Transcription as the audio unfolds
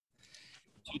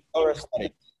Torah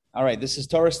study. All right, this is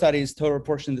Torah studies. Torah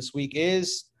portion this week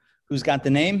is, who's got the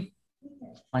name?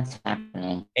 What's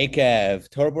happening? Akev.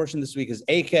 Torah portion this week is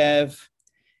Akev,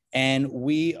 and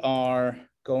we are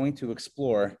going to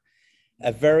explore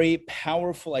a very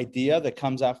powerful idea that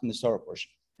comes out from the Torah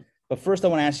portion. But first, I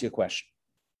want to ask you a question.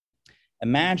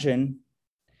 Imagine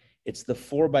it's the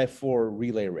 4x4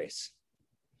 relay race,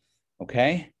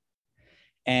 okay?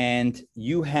 And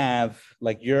you have,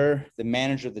 like, you're the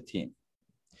manager of the team.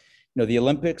 You know, the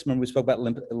Olympics, remember we spoke about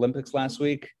Olympics last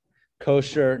week?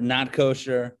 Kosher, not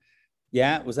kosher.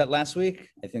 Yeah, was that last week?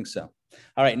 I think so.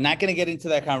 All right, not going to get into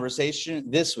that conversation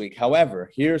this week.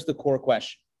 However, here's the core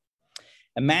question.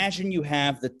 Imagine you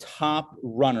have the top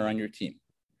runner on your team.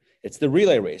 It's the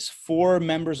relay race, 4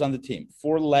 members on the team,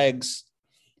 4 legs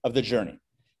of the journey.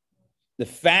 The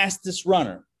fastest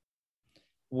runner,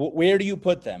 where do you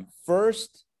put them?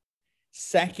 First,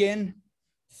 second,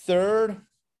 third,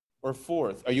 or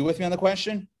fourth? Are you with me on the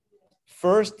question?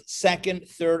 First, second,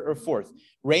 third, or fourth?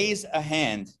 Raise a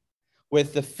hand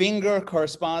with the finger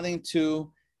corresponding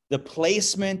to the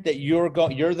placement that you're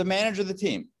the manager of the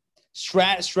team,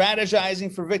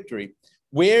 strategizing for victory.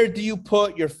 Where do you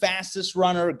put your fastest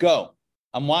runner? Go.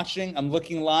 I'm watching. I'm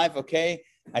looking live. Okay.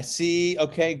 I see.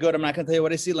 Okay, good. I'm not going to tell you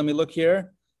what I see. Let me look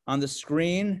here on the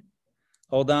screen.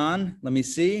 Hold on. Let me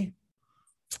see.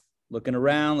 Looking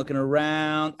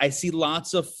around. I see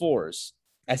lots of 4s.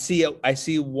 I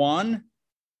see 1.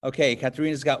 Okay,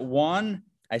 Katerina's got 1.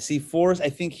 I see 4s. I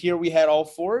think here we had all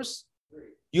 4s. 3.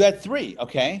 You had 3.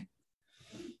 Okay.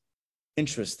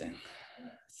 Interesting.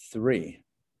 3.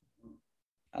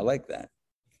 I like that.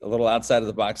 A little outside of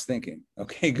the box thinking.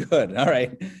 Okay, good. All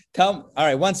right. All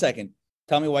right, 1 second.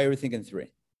 Tell me why you were thinking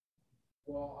 3.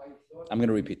 Well, I'm going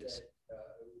to repeat this.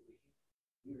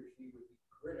 He or she would be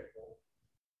critical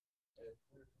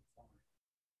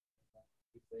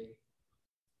if they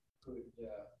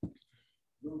could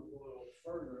move a little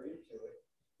further into it.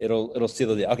 It'll seal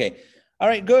the deal. Okay. All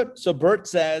right, good. So Bert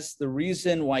says the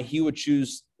reason why he would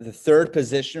choose the 3rd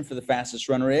position for the fastest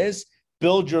runner is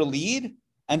build your lead,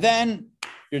 and then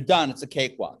you're done. It's a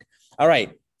cakewalk. All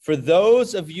right. For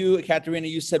those of you, Katerina,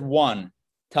 you said 1.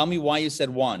 Tell me why you said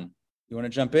 1. You want to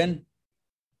jump in?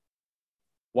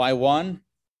 Why 1?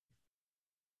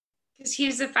 Because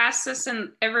he's the fastest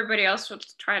and everybody else will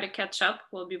try to catch up,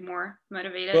 will be more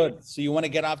motivated. Good. So you want to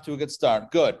get off to a good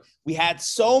start. Good. We had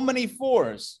so many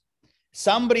 4s.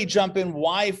 Somebody jump in.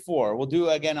 Why 4? We'll do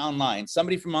it again online.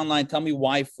 Somebody from online, tell me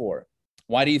why 4.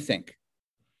 Why do you think?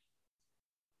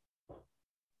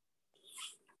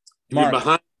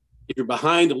 If you're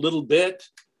behind a little bit,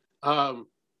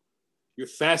 your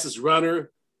fastest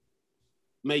runner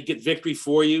may get victory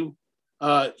for you.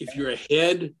 If you're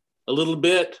ahead a little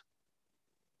bit,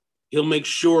 he'll make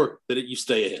sure that you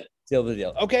stay ahead. Seal the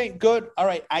deal. Okay, good. All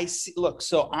right. I see. Look,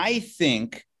 so I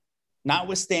think,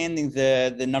 notwithstanding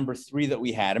the number 3 that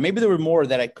we had, and maybe there were more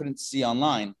that I couldn't see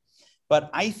online, but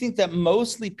I think that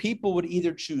mostly people would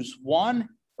either choose 1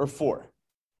 or 4.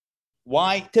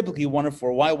 Why? Typically 1 or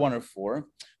 4. Why 1 or 4?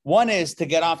 1 is to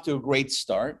get off to a great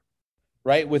start,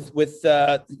 right? With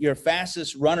your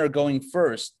fastest runner going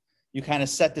first, you kind of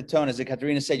set the tone. As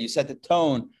Katerina said, you set the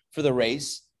tone for the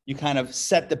race. You kind of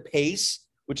set the pace,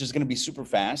 which is going to be super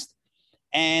fast.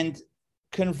 And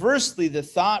conversely, the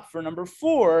thought for number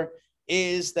 4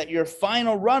 is that your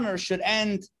final runner should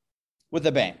end with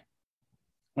a bang. I'm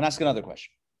going to ask another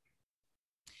question.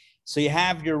 So you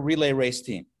have your relay race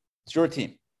team. It's your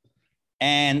team.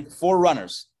 And 4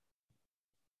 runners,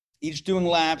 each doing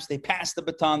laps. They pass the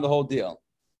baton, the whole deal.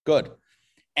 Good.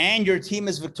 And your team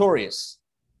is victorious.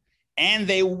 And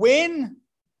they win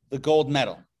the gold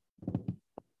medal.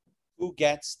 Who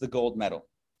gets the gold medal?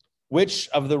 Which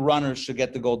of the runners should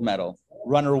get the gold medal?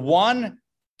 Runner 1,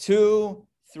 2,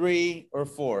 3, or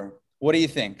 4? What do you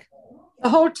think? The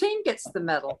whole team gets the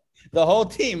medal. The whole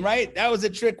team, right? That was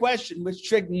a trick question, which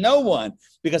tricked no one,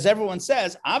 because everyone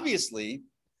says, obviously,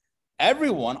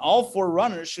 everyone, all 4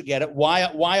 runners should get it.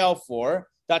 Why all 4?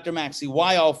 Dr. Maxey,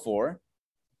 why all 4?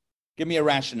 Give me a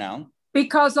rationale.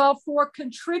 Because all 4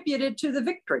 contributed to the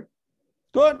victory.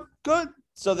 Good.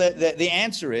 So the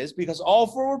answer is because all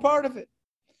 4 were part of it.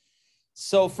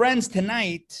 So friends,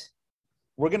 tonight,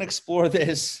 we're going to explore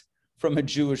this from a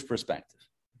Jewish perspective,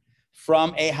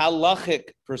 from a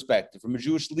halachic perspective, from a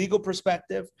Jewish legal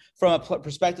perspective, from a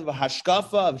perspective of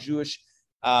hashkafa, of Jewish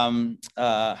how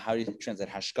do you translate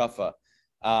hashkafa?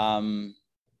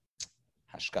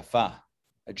 Hashkafa,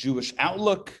 a Jewish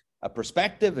outlook, a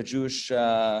perspective, a Jewish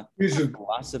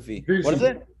philosophy. Vision. What is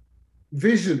it?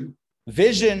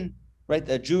 Vision. Right?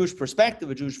 A Jewish perspective,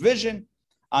 a Jewish vision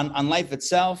on life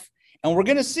itself. And we're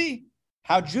going to see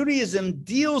how Judaism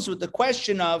deals with the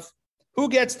question of who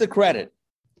gets the credit,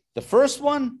 the first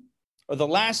one or the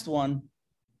last one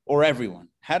or everyone.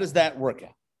 How does that work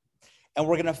out? And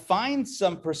we're going to find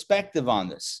some perspective on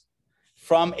this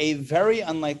from a very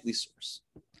unlikely source,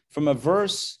 from a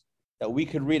verse that we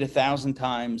could read 1,000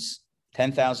 times,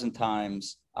 10,000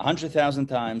 times, 100,000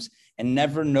 times, and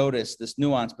never notice this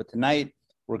nuance. But tonight,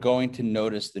 we're going to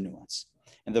notice the nuance.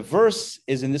 And the verse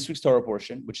is in this week's Torah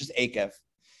portion, which is Akev.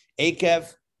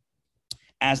 Akev,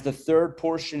 as the third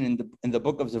portion in the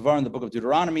book of Devar, in the book of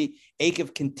Deuteronomy,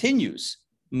 Akev continues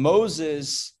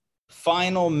Moses'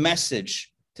 final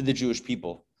message to the Jewish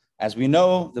people. As we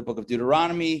know, the book of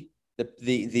Deuteronomy,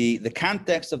 the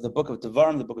context of the book of Devar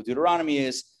and the book of Deuteronomy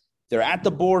is they're at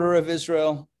the border of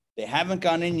Israel. They haven't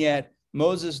gone in yet.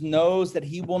 Moses knows that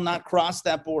he will not cross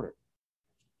that border.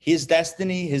 His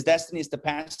destiny is to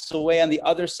pass away on the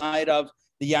other side of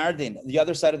the Yarden, the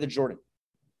other side of the Jordan.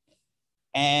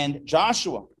 And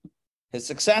Joshua, his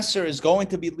successor, is going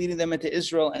to be leading them into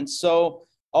Israel. And so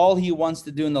all he wants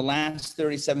to do in the last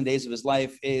 37 days of his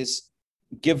life is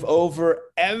give over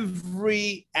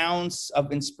every ounce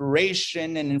of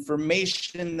inspiration and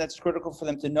information that's critical for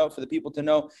them to know, for the people to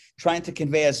know, trying to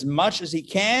convey as much as he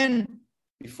can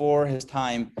before his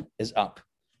time is up.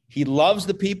 He loves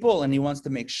the people and he wants to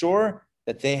make sure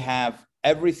that they have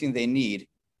everything they need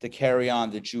to carry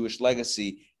on the Jewish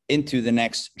legacy into the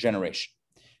next generation.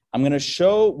 I'm going to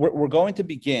show, we're going to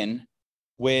begin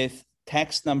with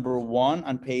text number 1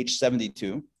 on page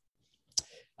 72.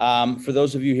 For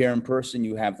those of you here in person,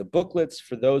 you have the booklets.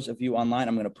 For those of you online,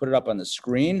 I'm going to put it up on the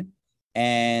screen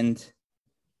and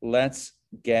let's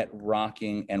get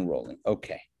rocking and rolling.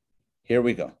 Okay, here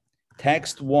we go.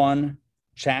 Text 1,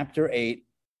 chapter 8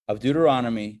 of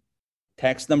Deuteronomy,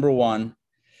 text number 1.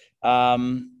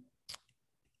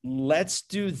 Let's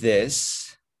do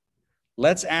this.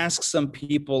 Let's ask some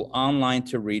people online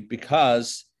to read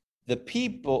because the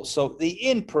people, so the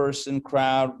in-person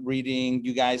crowd reading,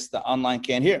 you guys, the online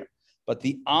can't hear, but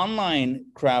the online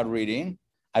crowd reading,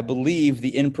 I believe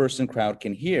the in-person crowd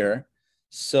can hear.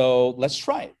 So let's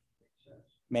try it.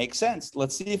 Makes sense.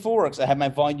 Let's see if it works. I have my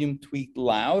volume tweaked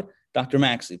loud. Dr.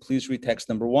 Maxley, please read text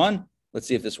number 1. Let's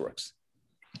see if this works.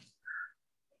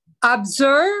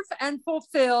 Observe and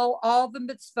fulfill all the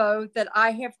mitzvot that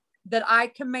I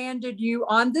commanded you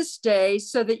on this day,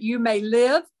 so that you may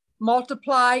live,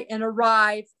 multiply, and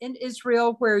arrive in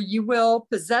Israel, where you will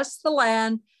possess the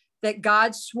land that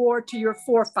God swore to your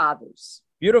forefathers.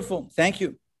 Beautiful. Thank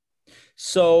you.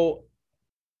 So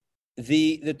so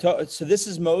this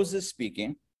is Moses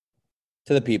speaking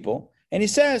to the people, and he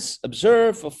says,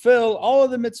 observe, fulfill all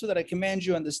of the mitzvah that I command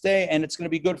you on this day, and it's going to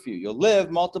be good for you. You'll live,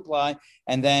 multiply,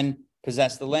 and then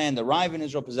possess the land, arrive in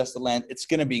Israel, possess the land. It's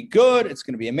going to be good. It's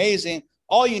going to be amazing.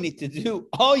 All you need to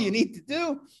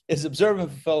do is observe and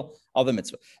fulfill all the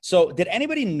mitzvah. So did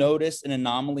anybody notice an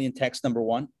anomaly in text number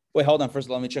 1? Wait, hold on. First,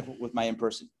 let me check with my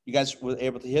in-person. You guys were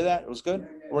able to hear that? It was good?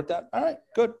 It worked out? All right,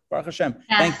 good. Baruch Hashem.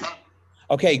 Yes. Thank you.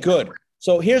 Okay, good.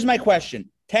 So here's my question.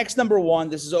 Text number 1,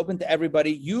 this is open to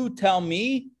everybody. You tell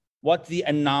me what the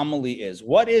anomaly is.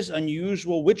 What is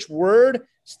unusual? Which word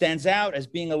stands out as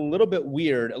being a little bit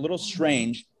weird, a little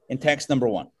strange in text number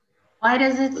 1? Why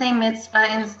does it say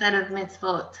mitzvah instead of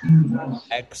mitzvot?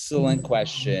 Excellent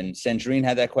question. Sandrine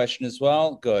had that question as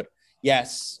well. Good.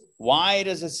 Yes. Why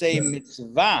does it say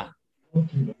mitzvah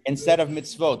instead of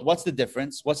mitzvot? What's the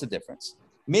difference?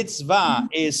 Mitzvah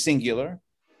is singular.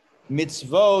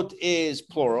 Mitzvot is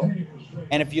plural.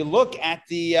 And if you look at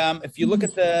the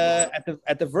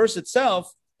verse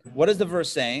itself, what is the verse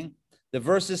saying? The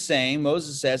verse is saying,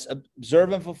 Moses says,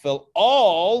 observe and fulfill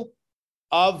all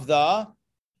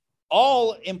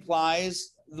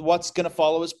implies what's going to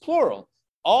follow is plural.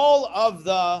 All of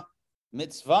the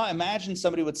mitzvah. Imagine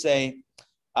somebody would say,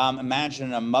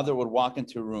 imagine a mother would walk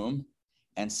into a room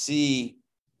and see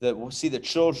the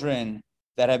children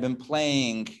that have been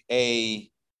playing a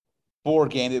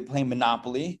board game, they've been playing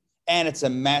Monopoly, and it's a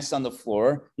mess on the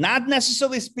floor. Not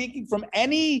necessarily speaking from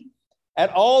any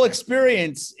at all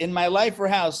experience in my life or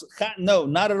house. No,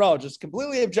 not at all. Just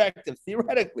completely objective,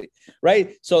 theoretically,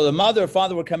 right? So the mother or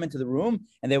father would come into the room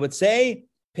and they would say,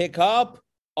 pick up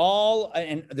all,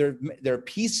 and there are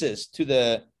pieces to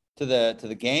the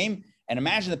game. And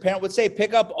imagine the parent would say,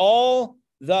 pick up all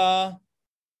the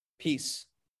piece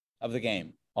of the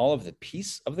game. All of the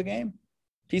piece of the game?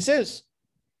 Pieces.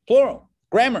 Plural.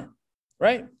 Grammar.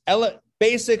 Right?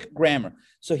 Basic grammar.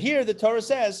 So here the Torah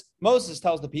says, Moses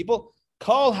tells the people,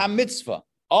 call ha-mitzvah,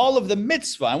 all of the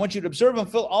mitzvah. I want you to observe and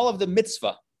fulfill all of the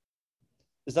mitzvah.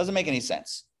 This doesn't make any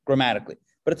sense grammatically,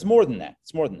 but it's more than that.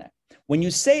 When you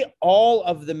say all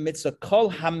of the mitzvah, kol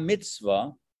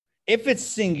ha-mitzvah, if it's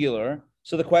singular,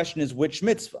 so the question is which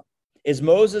mitzvah? Is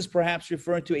Moses perhaps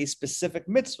referring to a specific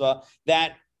mitzvah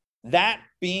that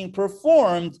being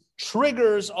performed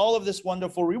triggers all of this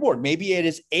wonderful reward? Maybe it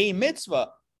is a mitzvah,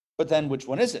 but then which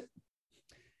one is it?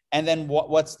 And then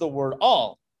what's the word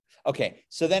all? Okay,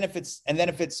 so then if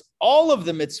it's all of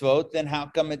the mitzvot, then how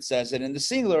come it says it in the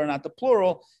singular and not the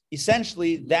plural?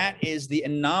 Essentially, that is the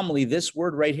anomaly. This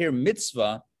word right here,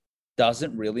 mitzvah,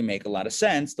 doesn't really make a lot of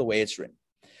sense the way it's written.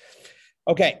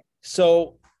 Okay,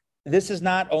 so this is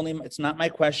it's not my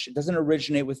question. It doesn't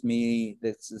originate with me.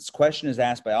 This question is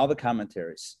asked by all the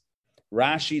commentaries.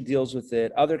 Rashi deals with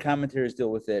it. Other commentaries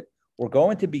deal with it. We're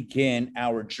going to begin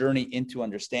our journey into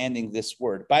understanding this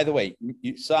word. By the way,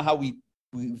 you saw how we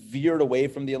veered away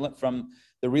from the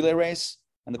relay race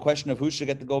and the question of who should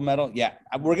get the gold medal. Yeah,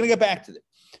 we're going to get back to it.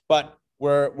 But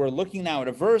we're looking now at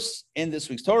a verse in this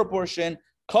week's Torah portion,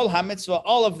 Kol ha-mitzvah,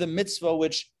 all of the mitzvah,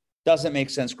 which doesn't make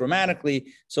sense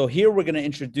grammatically. So here we're going to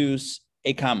introduce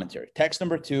a commentary. Text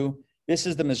number 2. This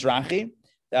is the Mizrahi,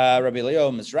 Rabbi Leo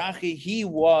Mizrahi. He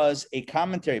was a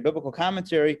biblical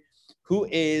commentary, who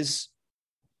is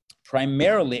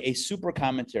primarily a super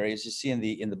commentary, as you see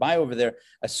in the bio over there,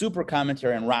 a super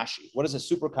commentary on Rashi. What does a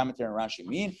super commentary on Rashi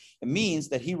mean? It means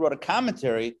that he wrote a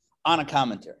commentary on a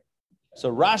commentary. So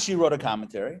Rashi wrote a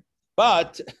commentary,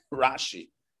 but Rashi,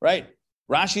 right?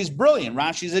 Rashi is brilliant.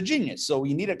 Rashi is a genius. So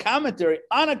we need a commentary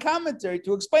on a commentary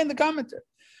to explain the commentary.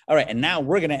 All right, and now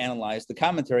we're going to analyze the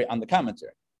commentary on the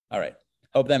commentary. All right,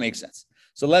 hope that makes sense.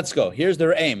 So let's go. Here's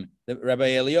their aim, the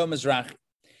Rabbi Elio Mizrahi.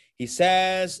 He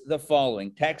says the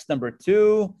following, text number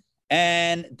 2,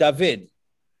 and David,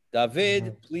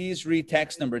 please read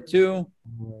text number 2.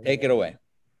 Take it away.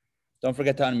 Don't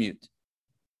forget to unmute.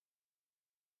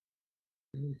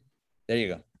 There you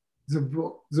go.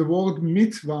 The word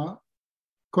mitzvah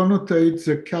connotates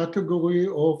the category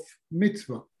of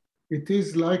mitzvah. It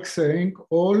is like saying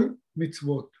all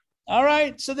mitzvot. All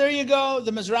right, so there you go.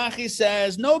 The Mizrahi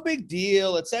says, no big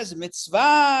deal. It says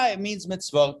mitzvah, it means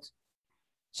mitzvot.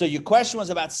 So your question was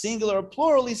about singular or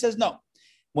plural. He says, no.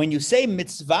 When you say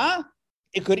mitzvah,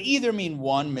 it could either mean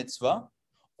one mitzvah,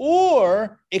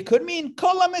 or it could mean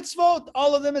kol ha-mitzvot,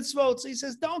 all of the mitzvot. So he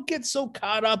says, don't get so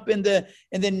caught up in the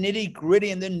nitty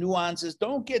gritty and the nuances.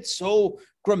 Don't get so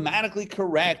grammatically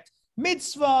correct.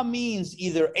 Mitzvah means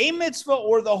either a mitzvah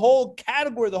or the whole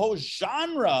category, the whole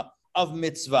genre of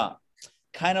mitzvah.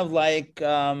 Kind of like,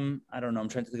 I don't know, I'm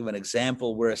trying to think of an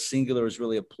example where a singular is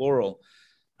really a plural.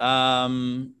 I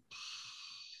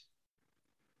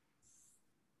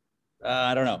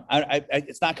don't know.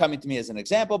 It's not coming to me as an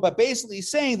example, but basically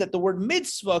saying that the word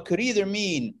mitzvah could either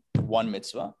mean one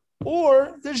mitzvah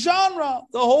or the genre,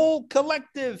 the whole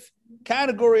collective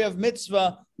category of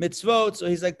mitzvot. So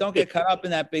he's like, don't get caught up in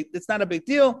that big. It's not a big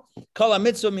deal. Kol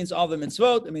ha-mitzvah means all the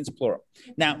mitzvot. It means plural.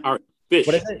 Now, fish.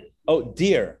 What is it? Oh,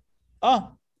 deer.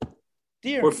 Oh,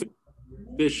 deer. Or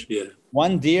fish, yeah.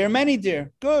 One deer, many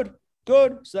deer. Good.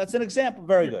 So that's an example.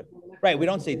 Very good. Right. We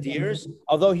don't say deers,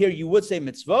 although here you would say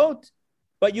mitzvot,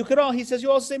 but you could he says you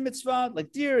also say mitzvah,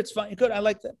 like deer. It's fine. You could. I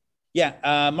like that.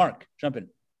 Yeah. Mark, jump in.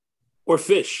 Or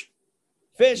fish.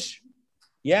 Fish.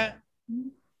 Yeah.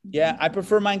 I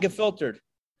prefer mine gefiltered.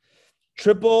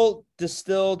 Triple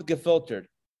distilled gefiltered.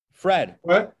 Fred.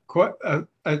 What?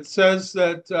 It says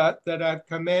that I've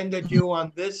commanded you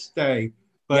on this day,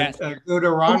 but yes.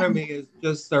 Deuteronomy is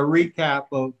just a recap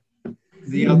of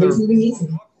the other. So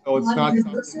it's not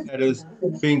something that is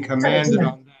being commanded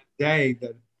on that day.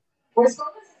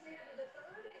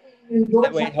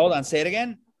 Wait, hold on. Say it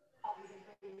again.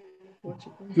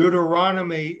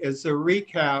 Deuteronomy is a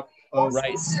recap of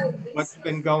what's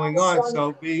been going on.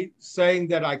 So be saying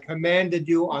that I commanded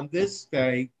you on this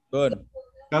day. Good.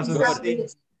 Doesn't seem.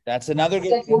 That's another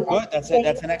good. That's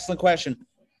an excellent question.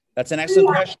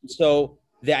 So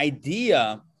the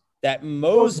idea that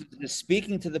Moses is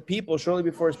speaking to the people shortly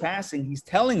before his passing, he's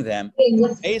telling them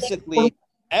basically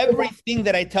everything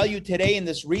that I tell you today in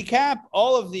this recap,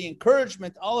 all of the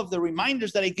encouragement, all of the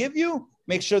reminders that I give you,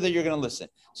 make sure that you're going to listen.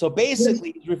 So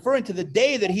basically, he's referring to the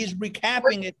day that he's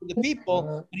recapping it to the people,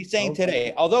 and he's saying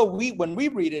today. Although when we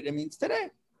read it, it means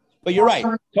today. But you're right.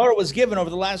 Torah was given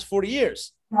over the last 40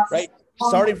 years, right?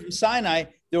 Starting from Sinai,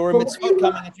 there were mitzvot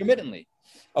coming intermittently.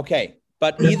 Okay,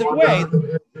 but either way,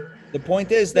 the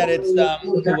point is that it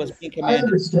was being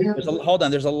commanded. Hold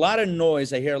on, there's a lot of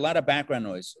noise. I hear a lot of background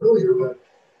noise.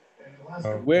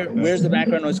 Where's the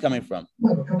background noise coming from?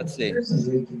 Let's see.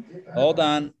 Hold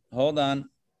on.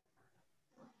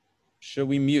 Should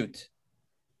we mute?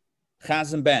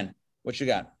 Chazan Ben, what you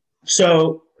got?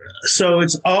 So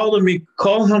it's all the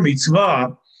kol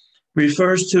ha-mitzvah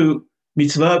refers to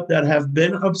mitzvot that have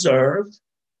been observed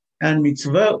and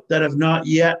mitzvot that have not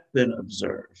yet been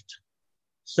observed.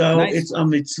 So Nice. it's a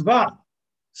mitzvah.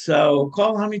 So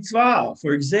kol ha-mitzvah.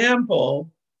 For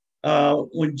example,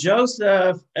 when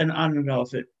Joseph, and I don't know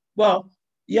if it,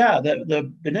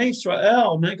 the Bnei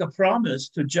Israel make a promise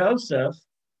to Joseph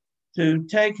to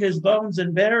take his bones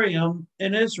and bury him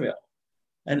in Israel.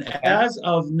 And as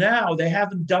of now, they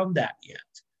haven't done that yet.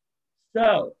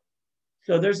 So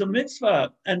there's a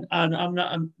mitzvah, and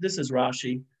this is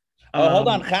Rashi. Hold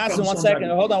on, Chazan, one second.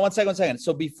 Hold on, one second.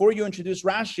 So before you introduce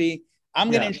Rashi, I'm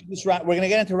going to introduce. We're going to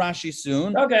get into Rashi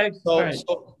soon. Okay.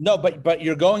 No, but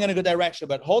you're going in a good direction.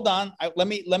 But hold on, let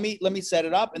me set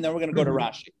it up, and then we're going to go to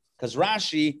Rashi, because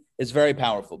Rashi is very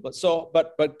powerful. But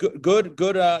good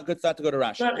thought to go to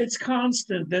Rashi. But it's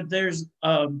constant that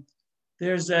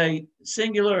there's a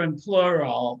singular and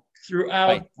plural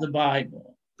throughout the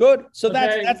Bible. Good. So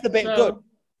that's the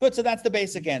good. So that's the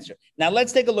basic answer. Now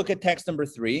let's take a look at text number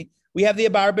 3. We have the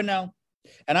Abarbanel.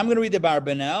 And I'm going to read the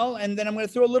Abarbanel, and then I'm going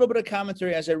to throw a little bit of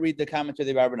commentary as I read the commentary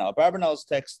of the Abarbanel. Abarbanel is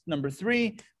text number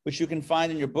 3, which you can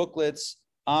find in your booklets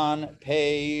on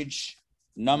page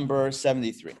number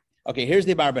 73. Okay, here's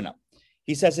the Abarbanel.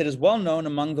 He says, it is well known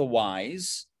among the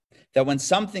wise that when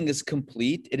something is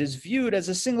complete, it is viewed as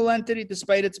a single entity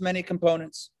despite its many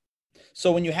components.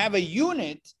 So when you have a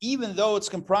unit, even though it's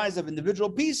comprised of individual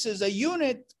pieces, a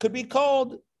unit could be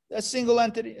called a single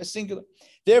entity, a singular.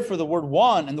 Therefore, the word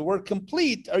one and the word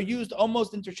complete are used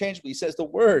almost interchangeably. He says the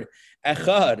word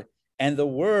echad and the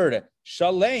word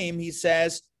shalem, he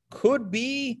says, could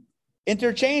be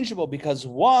interchangeable because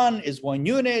one is one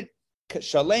unit,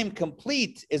 shalem,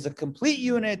 complete, is a complete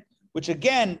unit, which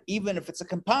again, even if it's a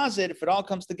composite, if it all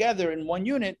comes together in one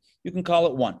unit, you can call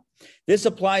it one. This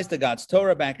applies to God's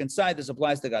Torah back inside. This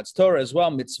applies to God's Torah as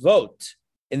well. Mitzvot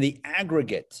in the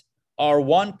aggregate are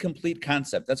one complete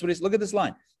concept. That's what he's, look at this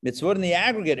line. Mitzvot in the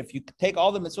aggregate, if you take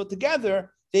all the mitzvot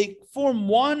together, they form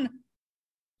one,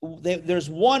 there's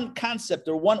one concept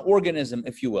or one organism,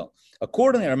 if you will.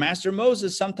 Accordingly, our master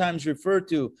Moses sometimes referred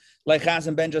to, like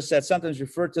Chazan Ben just said, sometimes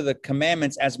referred to the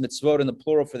commandments as mitzvot in the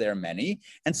plural, for there are many,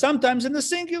 and sometimes in the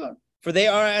singular, for they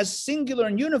are as singular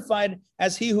and unified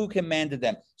as he who commanded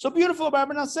them. So beautiful,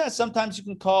 Rabbi says, sometimes you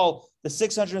can call the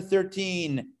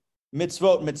 613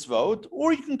 mitzvot,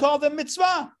 or you can call them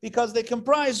mitzvah, because they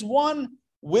comprise one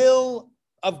will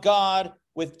of God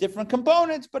with different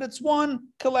components, but it's one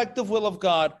collective will of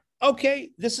God.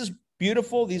 Okay, this is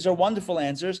beautiful. These are wonderful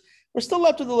answers. We're still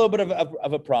left with a little bit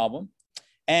of a problem.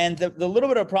 And the little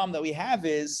bit of a problem that we have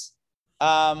is,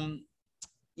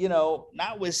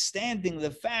 notwithstanding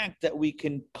the fact that we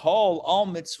can call all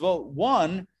mitzvot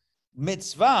one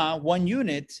mitzvah, one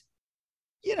unit,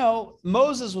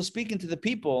 Moses was speaking to the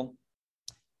people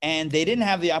and they didn't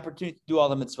have the opportunity to do all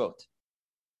the mitzvot.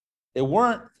 They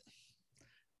weren't.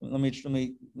 Let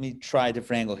me try a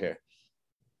different angle here.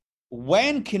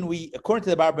 When can we, according to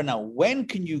the Abarbanel, when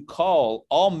can you call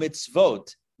all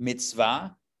mitzvot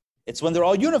mitzvah? It's when they're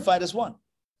all unified as one.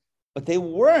 But they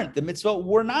weren't. The mitzvot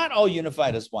were not all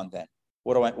unified as one then.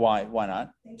 Why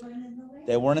not?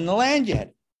 They weren't in the land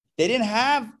yet. They didn't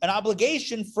have an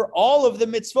obligation for all of the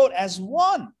mitzvot as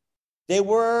one. They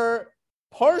were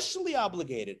partially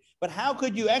obligated. But how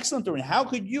could you, excellent, Doreen, how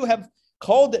could you have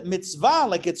called it mitzvah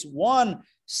like it's one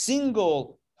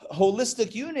single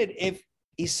holistic unit if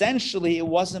essentially it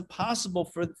wasn't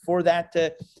possible for that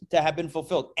to have been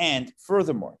fulfilled? And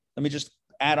furthermore, let me just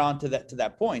add on to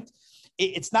that point.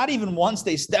 It's not even once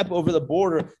they step over the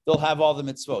border, they'll have all the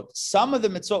mitzvot. Some of the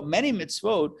mitzvot, many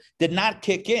mitzvot, did not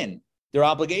kick in. Their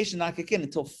obligation did not kick in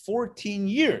until 14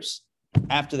 years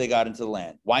after they got into the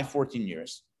land. Why 14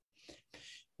 years?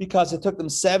 Because it took them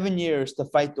 7 years to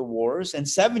fight the wars and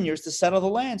 7 years to settle the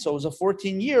land. So it was a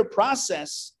 14-year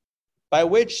process by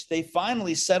which they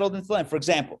finally settled into the land. For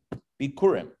example,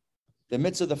 Bikurim, the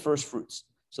mitzvah of the first fruits.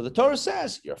 So the Torah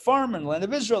says, you're a farmer in the land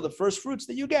of Israel, the first fruits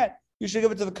that you get, you should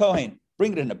give it to the Kohen.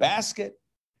 Bring it in a basket.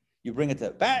 You bring it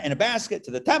in a basket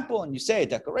to the temple, and you say a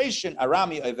declaration,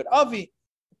 Arami Ovid Avi,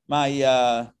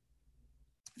 the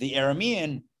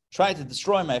Aramean tried to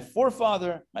destroy my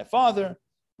forefather, my father,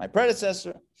 my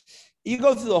predecessor. You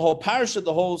go through the whole parasha,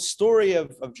 the whole story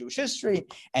of Jewish history,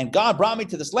 and God brought me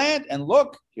to this land, and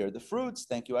look, here are the fruits.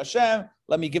 Thank you, Hashem.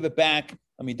 Let me give it back.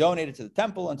 Let me donate it to the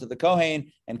temple and to the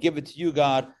Kohen and give it to you,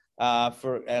 God,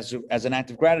 as an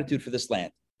act of gratitude for this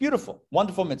land. Beautiful,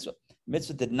 wonderful mitzvah.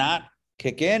 Mitzvah did not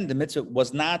kick in. The mitzvah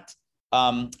was not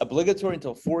obligatory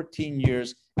until 14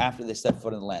 years after they stepped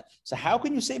foot in the land. So how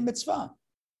can you say mitzvah?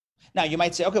 Now, you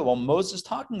might say, okay, well, Moses is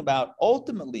talking about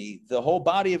ultimately the whole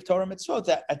body of Torah mitzvot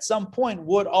that at some point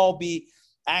would all be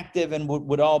active and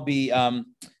would all be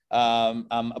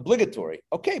obligatory.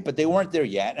 Okay, but they weren't there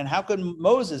yet. And how could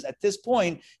Moses at this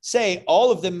point say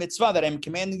all of the mitzvah that I'm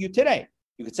commanding you today?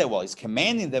 You could say, well, he's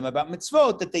commanding them about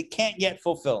mitzvot that they can't yet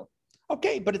fulfill.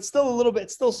 Okay, but it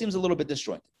still seems a little bit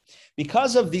disjointed.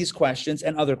 Because of these questions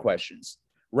and other questions,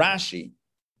 Rashi,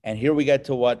 and here we get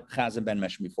to what Chazan Ben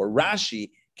mentioned before,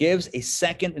 Rashi gives a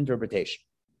second interpretation.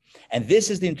 And this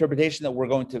is the interpretation that we're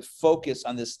going to focus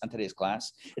on today's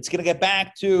class. It's going to get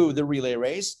back to the relay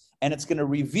race, and it's going to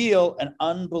reveal an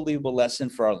unbelievable lesson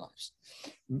for our lives.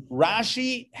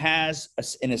 Rashi has,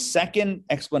 in a second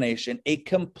explanation, a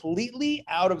completely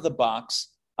out-of-the-box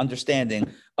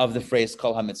understanding of the phrase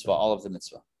kol ha-mitzvah, all of the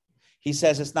mitzvah. He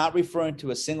says it's not referring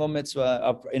to a single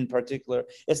mitzvah in particular.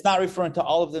 It's not referring to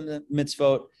all of the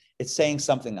mitzvot. It's saying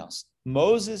something else.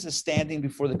 Moses is standing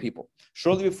before the people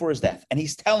shortly before his death, and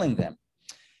he's telling them,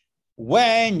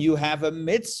 when you have a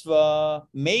mitzvah,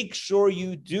 make sure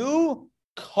you do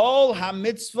kol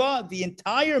ha-mitzvah, the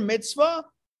entire mitzvah,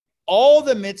 all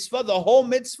the mitzvah, the whole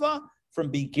mitzvah, from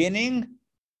beginning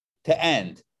to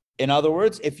end. In other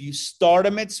words, if you start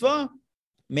a mitzvah,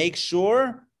 make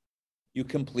sure you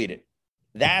complete it.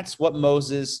 That's what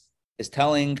Moses is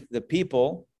telling the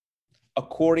people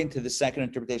according to the second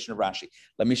interpretation of Rashi.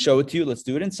 Let me show it to you. Let's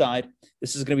do it inside.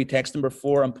 This is going to be text number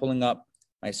 4. I'm pulling up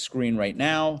my screen right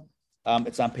now.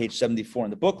 It's on page 74 in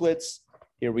the booklets.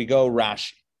 Here we go,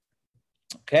 Rashi.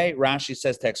 Okay, Rashi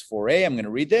says text 4a. I'm going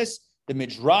to read this. The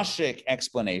midrashic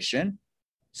explanation,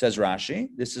 says Rashi.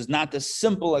 This is not the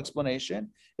simple explanation.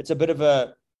 It's a bit of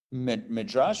a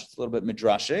midrash. It's a little bit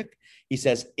midrashic. He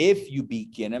says, if you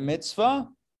begin a mitzvah,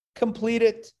 complete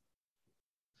it.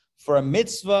 For a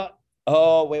mitzvah,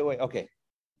 okay.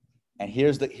 And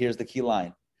here's the key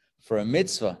line. For a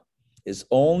mitzvah is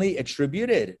only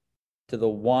attributed to the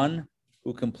one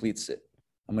who completes it.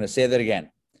 I'm going to say that again.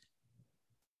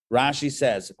 Rashi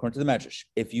says, according to the Medrash,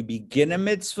 if you begin a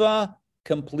mitzvah,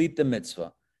 complete the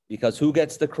mitzvah. Because who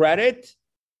gets the credit?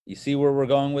 You see where we're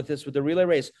going with this with the relay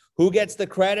race. Who gets the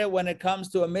credit when it comes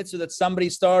to a mitzvah that somebody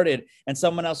started and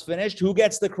someone else finished? Who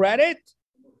gets the credit?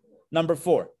 Number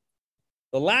 4.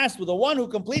 The one who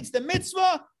completes the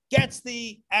mitzvah gets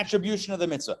the attribution of the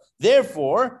mitzvah.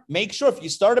 Therefore, make sure if you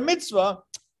start a mitzvah,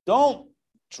 don't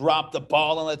drop the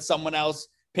ball and let someone else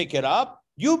pick it up.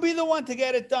 You be the one to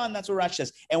get it done. That's what Rashi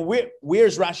says. And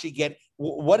where's Rashi get?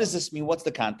 What does this mean? What's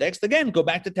the context? Again, go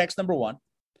back to text number 1.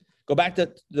 Go back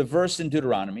to the verse in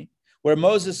Deuteronomy where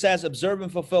Moses says, observe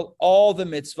and fulfill all the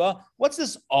mitzvah. What's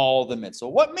this all the mitzvah?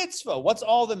 What mitzvah? What's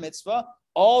all the mitzvah?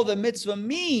 All the mitzvah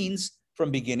means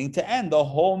from beginning to end, the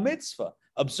whole mitzvah.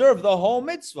 Observe the whole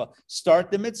mitzvah.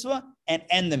 Start the mitzvah and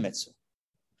end the mitzvah.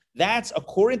 That's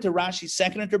according to Rashi's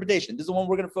second interpretation. This is the one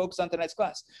we're going to focus on tonight's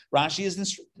class. Moses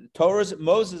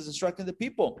is instructing the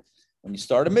people. When you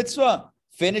start a mitzvah,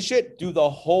 finish it, do the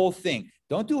whole thing.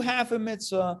 Don't do half a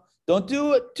mitzvah. Don't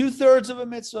do 2/3 of a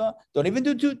mitzvah. Don't even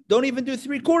do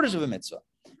 3/4 of a mitzvah.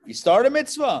 If you start a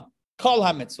mitzvah, kol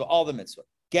ha-mitzvah, all the mitzvah.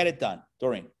 Get it done.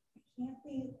 Doreen.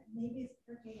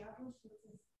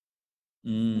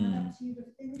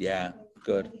 Yeah,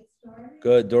 good.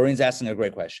 Good. Doreen's asking a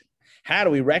great question. How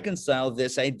do we reconcile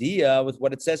this idea with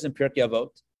what it says in Pirkei Avot?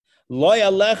 Lo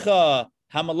yalecha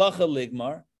hamalacha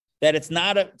ligmar, that it's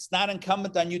not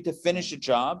incumbent on you to finish a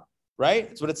job, right?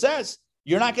 That's what it says.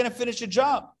 You're not going to finish a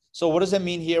job. So what does that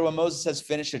mean here when Moses says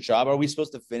finish a job? Are we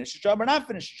supposed to finish a job or not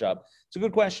finish a job? It's a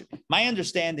good question. My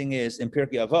understanding is in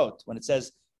Pirkei Avot, when it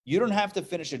says you don't have to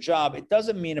finish a job, it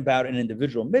doesn't mean about an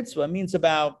individual mitzvah. It means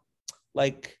about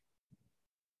like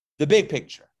the big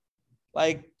picture.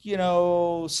 Like,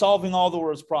 solving all the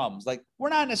world's problems. Like, we're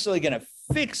not necessarily going to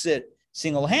fix it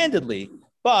single-handedly,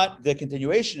 but the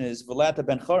continuation is Velata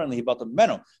ben Chorin lihibatam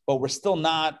meno. But we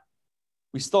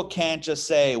still can't just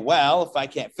say, well, if I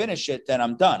can't finish it, then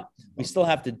I'm done. We still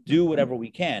have to do whatever we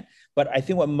can. But I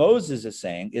think what Moses is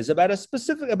saying is about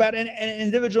an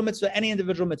individual mitzvah, any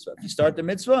individual mitzvah. If you start the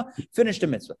mitzvah, finish the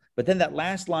mitzvah. But then that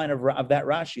last line of that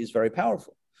Rashi is very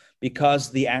powerful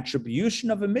because the attribution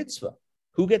of a mitzvah,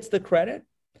 who gets the credit?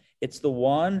 It's the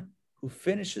one who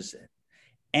finishes it.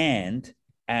 And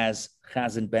as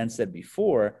Chazan Ben said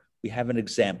before, we have an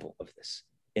example of this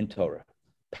in Torah.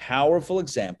 Powerful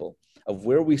example of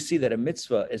where we see that a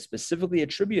mitzvah is specifically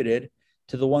attributed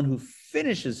to the one who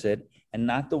finishes it and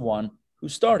not the one who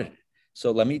started it.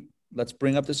 So let's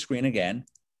bring up the screen again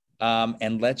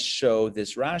and let's show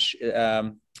this Rashi,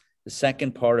 the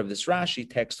second part of this Rashi,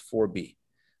 text 4b.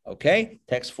 Okay,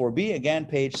 text 4b, again,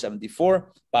 page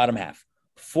 74, bottom half.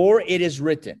 For it is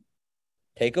written,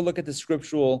 take a look at the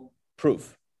scriptural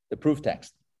proof, the proof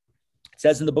text. It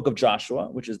says in the book of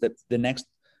Joshua, which is the next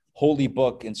holy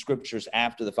book in scriptures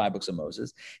after the 5 books of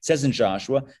Moses. It says in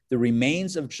Joshua, the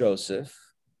remains of Joseph,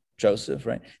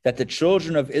 right, that the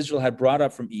children of Israel had brought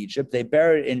up from Egypt, they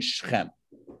buried in Shechem.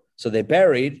 So they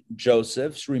buried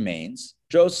Joseph's remains,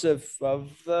 Joseph of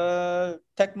the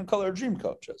Technicolor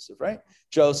Dreamcoat, Joseph, right?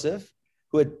 Joseph,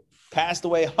 who had passed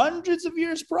away hundreds of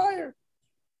years prior,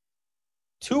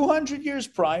 200 years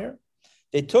prior.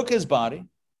 They took his body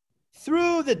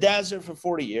through the desert for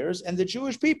 40 years, and the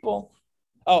Jewish people,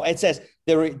 it says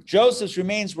Joseph's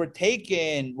remains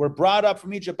were brought up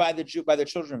from Egypt by the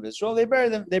children of Israel. They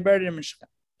buried him in Shechem.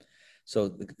 So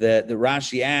the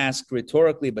Rashi asked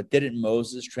rhetorically, but didn't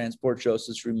Moses transport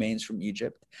Joseph's remains from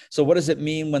Egypt? So what does it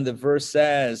mean when the verse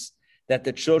says that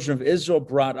the children of Israel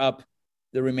brought up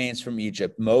the remains from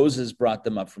Egypt? Moses brought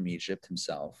them up from Egypt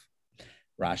himself.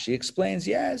 Rashi explains,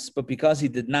 yes, but because he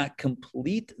did not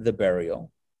complete the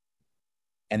burial,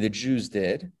 and the Jews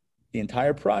did, the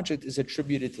entire project is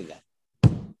attributed to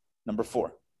them. Number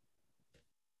 4.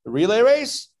 The relay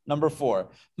race, number 4.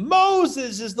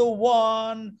 Moses is the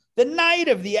one, the night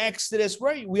of the Exodus,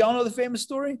 right? We all know the famous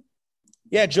story.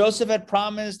 Yeah, Joseph had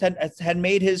promised, had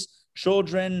made his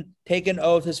children take an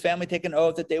oath, his family take an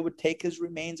oath that they would take his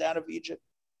remains out of Egypt.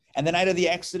 And the night of the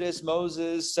Exodus,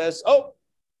 Moses says,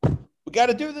 we got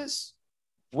to do this.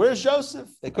 Where's Joseph?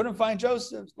 They couldn't find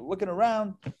Joseph. They're looking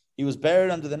around. He was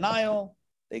buried under the Nile.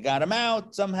 They got him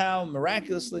out somehow,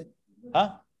 miraculously.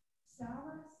 Huh?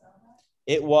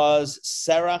 It was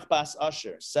Serach bas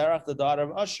Asher, Serach, the daughter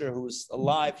of Asher, who was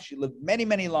alive. She lived many,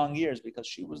 many long years because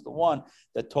she was the one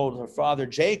that told her father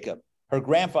Jacob, her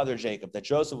grandfather Jacob, that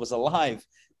Joseph was alive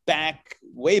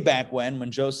way back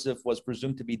when Joseph was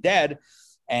presumed to be dead.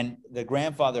 And the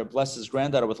grandfather blessed his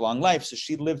granddaughter with long life. So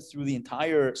she lived through the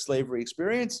entire slavery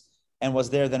experience and was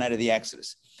there the night of the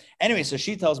Exodus. Anyway, so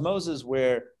she tells Moses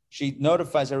she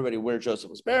notifies everybody where Joseph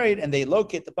was buried, and they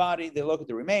locate the body, they locate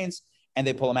the remains, and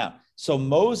they pull him out. So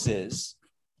Moses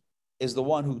is the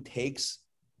one who takes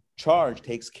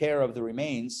care of the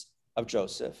remains of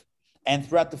Joseph. And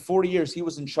throughout the 40 years, he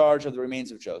was in charge of the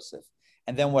remains of Joseph.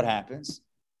 And then what happens?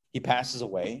 He passes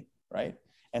away, right?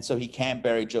 And so he can't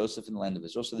bury Joseph in the land of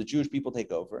Israel. So the Jewish people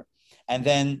take over. And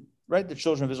then, right, the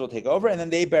children of Israel take over, and then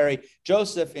they bury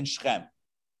Joseph in Shechem.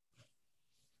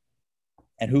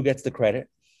 And who gets the credit?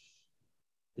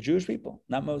 The Jewish people,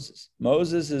 not Moses.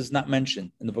 Moses is not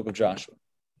mentioned in the book of Joshua.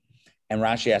 And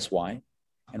Rashi asks why.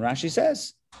 And Rashi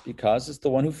says, because it's the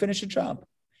one who finished the job.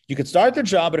 You could start the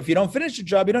job, but if you don't finish the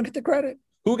job, you don't get the credit.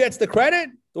 Who gets the credit?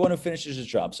 The one who finishes his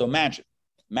job. So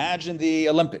imagine the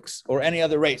Olympics or any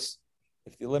other race.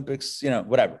 If the Olympics,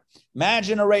 whatever.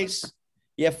 Imagine a race.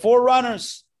 You have 4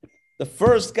 runners. The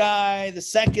first guy, the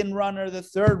second runner, the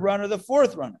third runner, the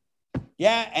fourth runner.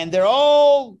 Yeah, and they're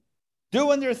all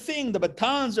doing their thing. The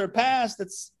batons are passed.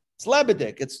 It's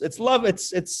lebedik. It's love.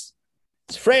 It's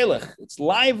freilich. It's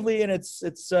lively, and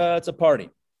it's a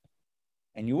party.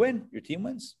 And you win. Your team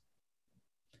wins.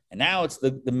 And now it's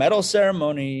the medal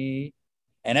ceremony,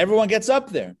 and everyone gets up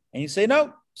there, and you say,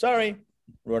 no, sorry.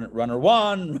 Runner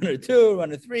 1, runner 2,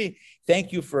 runner 3.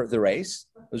 Thank you for the race.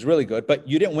 It was really good, but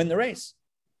you didn't win the race.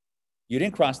 You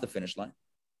didn't cross the finish line.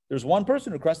 There's one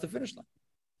person who crossed the finish line.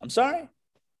 I'm sorry.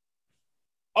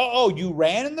 Oh, you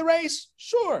ran in the race?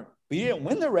 Sure, but you didn't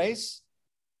win the race.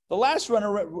 The last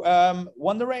runner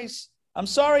won the race. I'm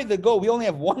sorry, we only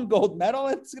have 1 gold medal.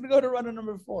 It's going to go to runner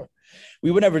number 4.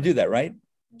 We would never do that, right?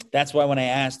 That's why when I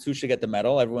asked who should get the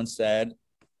medal, everyone said,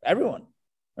 everyone.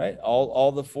 Right?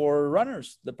 All the 4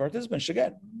 runners, the participants should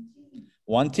get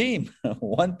one team,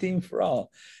 one team for all.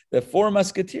 The 4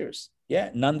 musketeers. Yeah,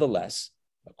 nonetheless,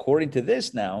 according to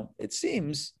this now, it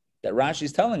seems that Rashi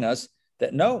is telling us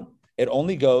that no, it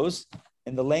only goes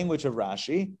in the language of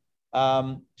Rashi.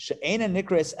 She'ena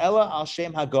nikres ela al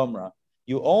shem hagomra.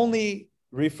 You only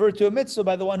refer to a mitzvah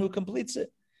by the one who completes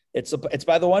it. It's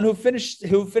by the one who finished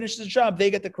the job. They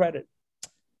get the credit.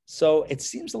 So it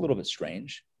seems a little bit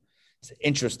strange. It's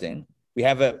interesting. We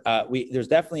have there's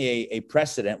definitely a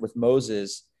precedent with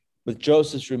Moses, with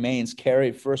Joseph's remains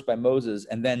carried first by Moses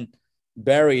and then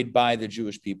buried by the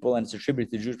Jewish people, and it's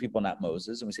attributed to the Jewish people, not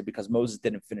Moses. And we say because Moses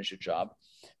didn't finish a job,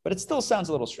 but it still sounds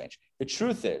a little strange. The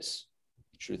truth is,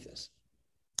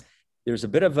 there's a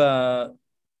bit of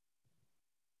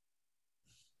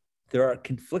there are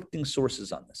conflicting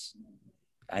sources on this.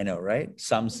 I know, right?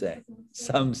 Some say.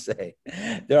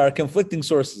 There are conflicting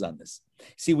sources on this.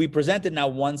 See, we presented now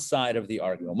one side of the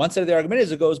argument. One side of the argument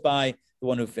is it goes by the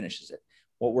one who finishes it.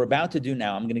 What we're about to do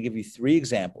now, I'm going to give you 3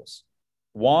 examples.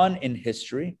 1 in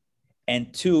history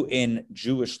and 2 in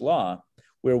Jewish law,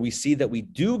 where we see that we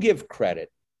do give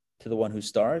credit to the one who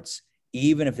starts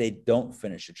even if they don't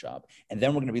finish the job. And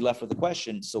then we're going to be left with the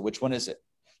question, so which one is it?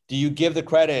 Do you give the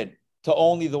credit to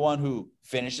only the one who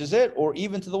finishes it, or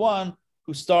even to the one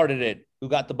who started it, who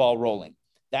got the ball rolling?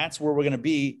 That's where we're going to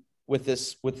be with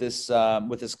this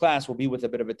class. We'll be with a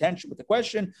bit of attention with the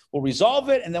question. We'll resolve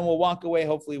it, and then we'll walk away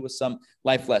hopefully with some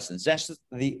life lessons. That's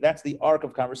the arc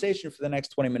of conversation for the next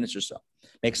 20 minutes or so.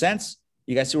 Make sense?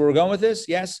 You guys see where we're going with this?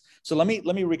 Yes. So let me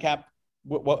recap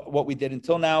what we did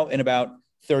until now in about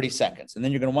 30 seconds. And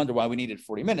then you're going to wonder why we needed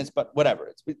 40 minutes, but whatever.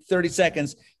 It's 30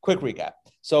 seconds, quick recap.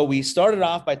 So we started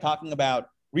off by talking about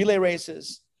relay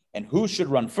races and who should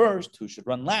run first, who should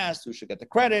run last, who should get the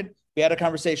credit. We had a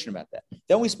conversation about that.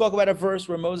 Then we spoke about a verse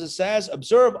where Moses says,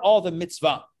 observe all the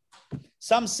mitzvah.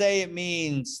 Some say it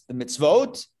means the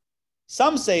mitzvot.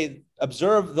 Some say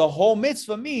observe the whole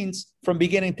mitzvah means from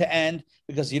beginning to end,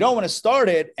 because you don't want to start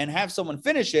it and have someone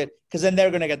finish it, because then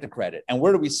they're going to get the credit. And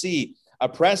where do we see a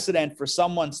precedent for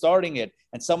someone starting it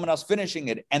and someone else finishing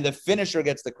it, and the finisher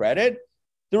gets the credit?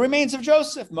 The remains of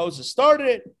Joseph. Moses started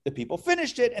it, the people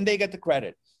finished it, and they get the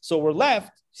credit. So we're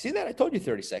left, see that? I told you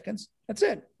 30 seconds. That's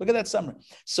it. Look at that summary.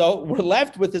 So we're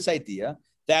left with this idea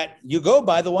that you go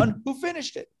by the one who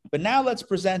finished it. But now let's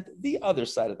present the other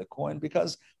side of the coin,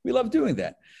 because we love doing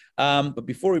that. But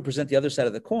before we present the other side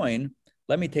of the coin,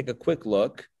 let me take a quick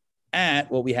look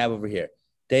at what we have over here.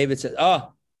 David says,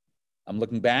 oh, I'm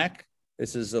looking back.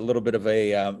 This is a little bit of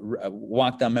a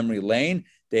walk down memory lane.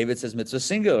 David says mitzvah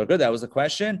singular. Good. That was the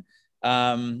question.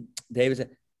 David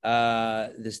said,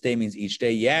 this day means each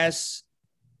day. Yes.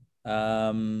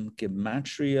 Gematria.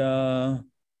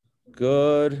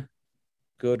 Good.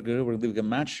 We're going to leave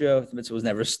gematria. The mitzvah was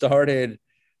never started.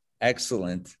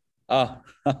 Excellent. Oh,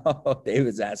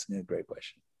 David's asking a great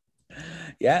question.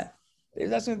 Yeah.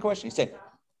 David's asking a question. He's saying,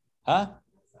 huh?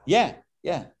 Yeah.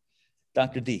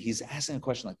 Dr. D, he's asking a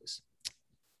question like this.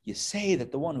 You say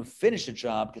that the one who finished the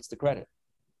job gets the credit.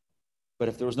 But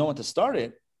if there was no one to start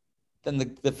it,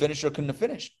 then the finisher couldn't have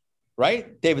finished.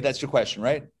 Right? David, that's your question,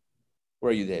 right? Where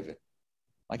are you, David?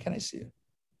 Why can't I see you?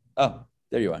 Oh,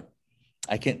 there you are.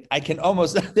 I can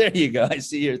almost, there you go. I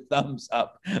see your thumbs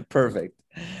up. Perfect.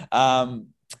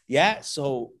 Yeah,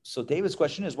 so David's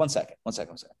question is, one second.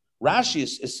 Rashi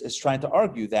is trying to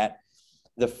argue that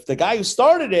the guy who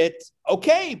started it,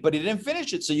 okay, but he didn't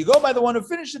finish it. So you go by the one who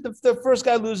finished it, the first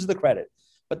guy loses the credit.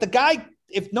 But the guy,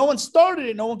 if no one started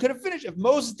it, no one could have finished. If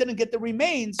Moses didn't get the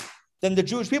remains, then the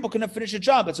Jewish people couldn't have finished the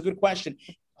job. That's a good question.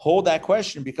 Hold that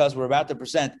question, because we're about to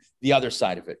present the other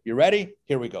side of it. You ready?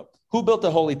 Here we go. Who built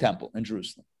the Holy Temple in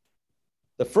Jerusalem?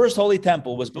 The first Holy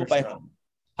Temple was built by whom?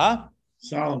 Huh?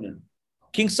 Solomon.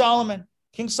 King Solomon.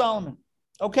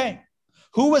 Okay.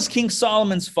 Who was King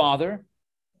Solomon's father?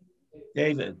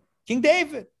 David. King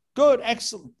David. Good.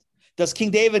 Excellent. Does King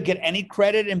David get any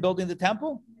credit in building the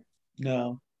temple?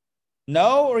 No.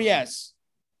 No or yes?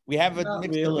 We have a Not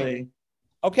mixed really. opinion.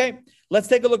 Okay. Let's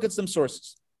take a look at some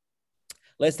sources.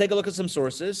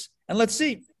 And let's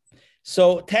see.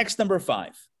 So text number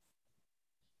 5.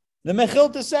 The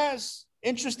Mechilta says,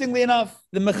 interestingly enough,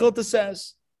 the Mechilta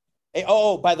says,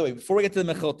 by the way, before we get to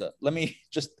the Mechilta, let me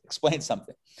just explain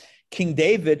something. King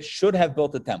David should have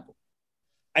built a temple.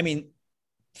 I mean,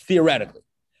 theoretically.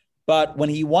 But when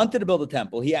he wanted to build a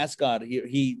temple, he asked God,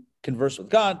 he conversed with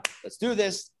God, let's do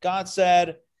this. God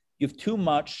said, you have too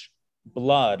much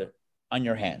blood on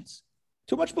your hands.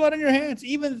 Too much blood on your hands,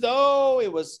 even though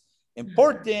it was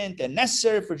important and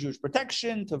necessary for Jewish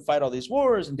protection to fight all these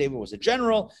wars, and David was a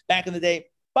general back in the day.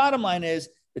 Bottom line is,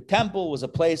 the temple was a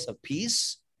place of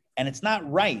peace, and it's not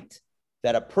right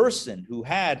that a person who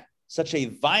had such a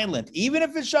violent, even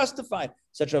if it's justified,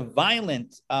 such a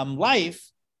violent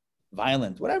life,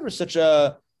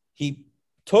 he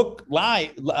took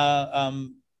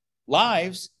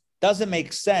lives, doesn't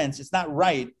make sense. It's not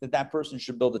right that person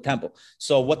should build a temple.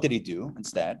 So what did he do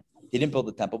instead? He didn't build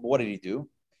the temple, but what did he do?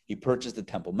 He purchased the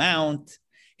Temple Mount.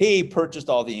 He purchased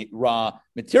all the raw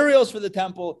materials for the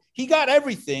temple. He got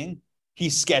everything. He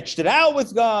sketched it out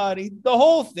with God, the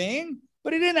whole thing,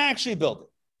 but he didn't actually build it.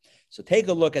 So take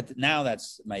a look at, now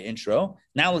that's my intro.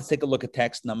 Now let's take a look at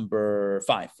text number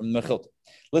 5 from the Mechilta.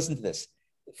 Listen to this.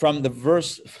 From the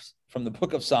verse, from the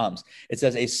book of Psalms, it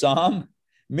says, a psalm,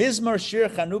 Mizmor Shir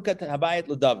Chanukah Habayit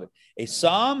LeDavid. A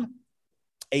psalm,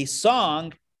 a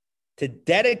song to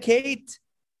dedicate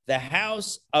the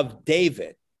house of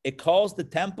David. It calls the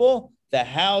temple the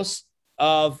house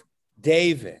of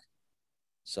David.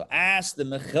 So ask the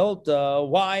Mechilta,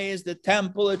 why is the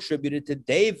temple attributed to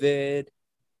David?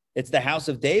 It's the house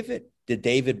of David. Did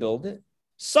David build it?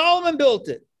 Solomon built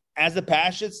it, as the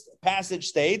passage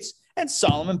states, and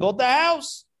Solomon built the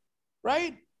house,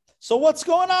 right? So what's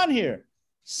going on here?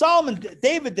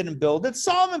 David didn't build it.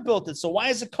 Solomon built it. So why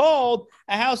is it called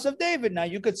a house of David? Now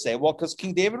you could say, well, because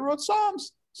King David wrote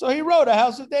Psalms. So he wrote a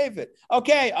house of David.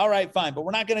 Okay, all right, fine. But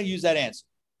we're not going to use that answer.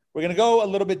 We're going to go a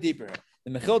little bit deeper here.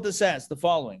 The Mechilta says the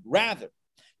following. Rather,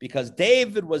 because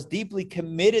David was deeply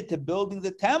committed to building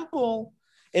the temple,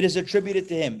 it is attributed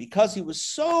to him. Because he was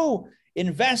so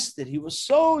invested, he was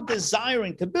so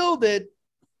desiring to build it,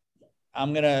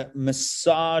 I'm going to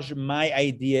massage my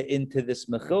idea into this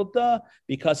Mechilta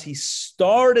because he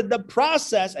started the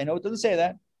process. I know it doesn't say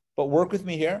that, but work with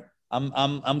me here.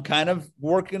 I'm kind of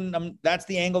working. That's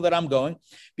the angle that I'm going.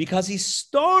 Because he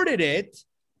started it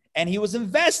and he was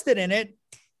invested in it,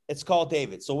 it's called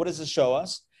David. So what does this show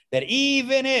us? That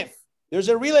even if there's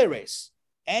a relay race,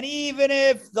 and even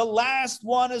if the last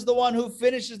one is the one who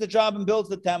finishes the job and builds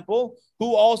the temple,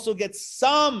 who also gets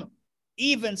some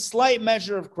even slight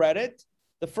measure of credit,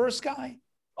 the first guy.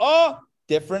 Oh,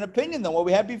 different opinion than what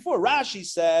we had before. Rashi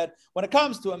said, when it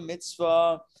comes to a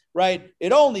mitzvah, right,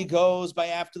 it only goes by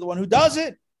after the one who does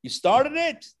it. You started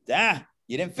it.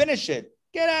 You didn't finish it.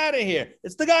 Get out of here.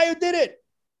 It's the guy who did it,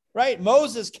 right?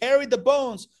 Moses carried the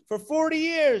bones for 40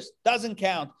 years. Doesn't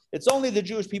count. It's only the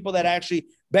Jewish people that actually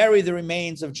bury the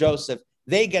remains of Joseph.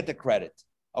 They get the credit.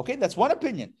 Okay, that's one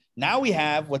opinion. Now we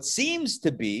have what seems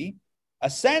to be a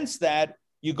sense that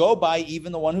you go by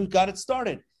even the one who got it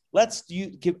started.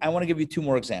 I want to give you two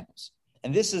more examples.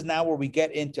 And this is now where we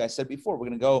get into, I said before, we're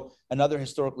going to go another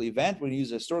historical event. We're going to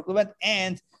use a historical event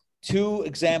and two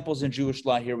examples in Jewish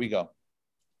law. Here we go.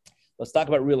 Let's talk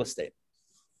about real estate.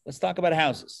 Let's talk about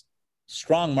houses.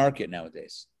 Strong market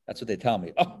nowadays. That's what they tell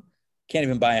me. Oh, can't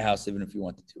even buy a house even if you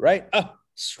wanted to, right? Oh,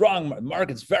 strong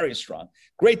market's very strong.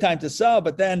 Great time to sell,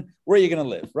 but then where are you going to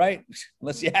live, right?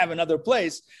 Unless you have another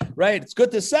place, right? It's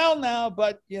good to sell now,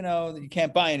 but you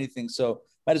can't buy anything. So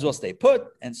might as well stay put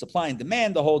and supply and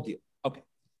demand, the whole deal. Okay.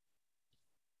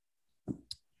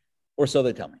 Or so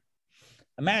they tell me.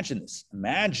 Imagine this.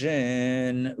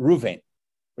 Imagine Ruvain.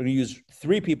 We're going to use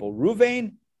three people,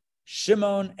 Ruvain,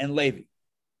 Shimon, and Levi.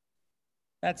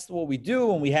 That's what we do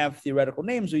when we have theoretical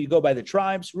names where you go by the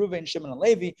tribes, Ruvain, Shimon, and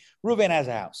Levi. Ruvain has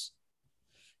a house.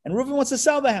 And Ruvain wants to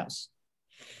sell the house.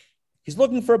 He's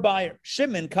looking for a buyer.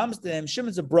 Shimon comes to him.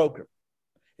 Shimon's a broker.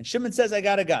 And Shimon says, I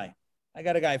got a guy. I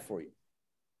got a guy for you.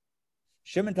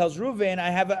 Shimon tells Ruvain, I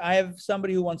have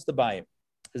somebody who wants to buy it.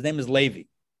 His name is Levi.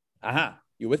 Aha,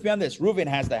 you with me on this? Ruvain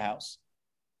has the house.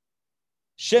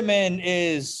 Shimon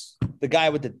is the guy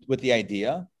with the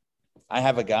idea. I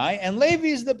have a guy, and Levi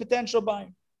is the potential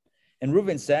buyer. And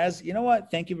Reuven says, you know what?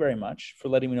 Thank you very much for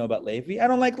letting me know about Levi. I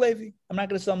don't like Levi. I'm not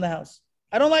going to sell him the house.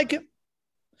 I don't like him.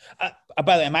 By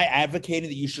the way, am I advocating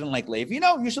that you shouldn't like Levi?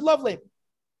 No, you should love Levi.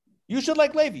 You should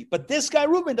like Levi. But this guy,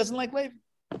 Reuven, doesn't like Levi.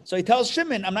 So he tells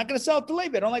Shimon, I'm not going to sell it to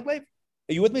Levi. I don't like Levi.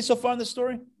 Are you with me so far in the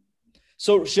story?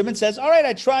 So Shimon says, all right,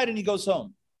 I tried, and he goes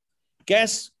home.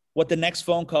 Guess what the next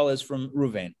phone call is from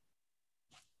Reuven?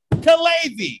 To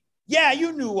Levi. Yeah,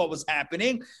 you knew what was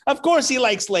happening. Of course he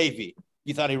likes Levi.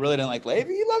 You thought he really didn't like Levi?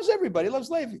 He loves everybody. He loves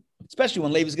Levi, especially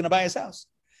when Levi's going to buy his house.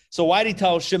 So why did he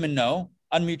tell Shimon no?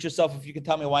 Unmute yourself if you can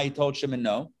tell me why he told Shimon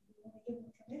no.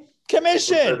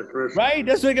 Commission, right?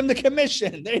 That's what give him the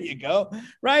commission. There you go.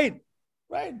 Right.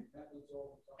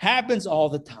 Happens all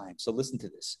the time. So listen to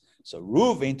this. So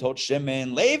Reuven told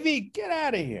Shimon, Levi, get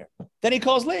out of here. Then he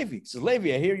calls Levi. He says,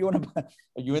 Levi, I hear you want to buy.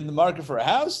 Are you in the market for a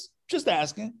house? Just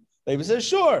asking. Levi says,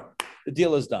 sure. The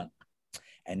deal is done.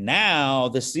 And now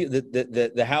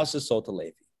the house is sold to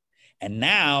Levi. And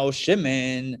now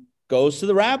Shimon goes to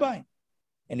the rabbi.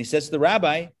 And he says to the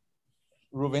rabbi,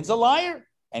 Reuven's a liar.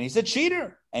 And he's a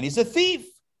cheater. And he's a thief.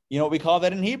 You know what we call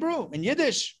that in Hebrew? In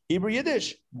Yiddish. Hebrew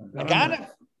Yiddish. A ganef.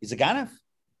 He's a ganef.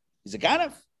 He's a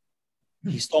ganef.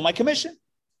 He stole my commission.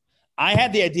 I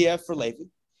had the idea for Levi.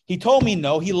 He told me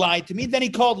no. He lied to me. Then he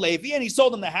called Levi and he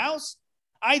sold him the house.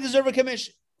 I deserve a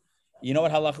commission. You know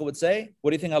what halacha would say? What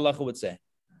do you think halacha would say?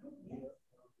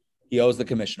 He owes the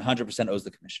commission. 100% owes the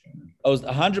commission.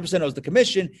 100% owes the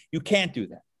commission. You can't do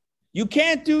that. You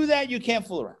can't do that. You can't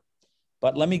fool around.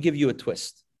 But let me give you a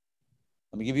twist.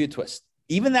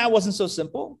 Even that wasn't so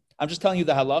simple. I'm just telling you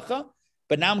the halacha.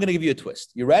 But now I'm going to give you a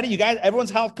twist. You ready? You guys, everyone's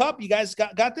half cup. You guys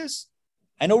got this?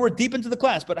 I know we're deep into the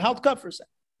class, but half cup for a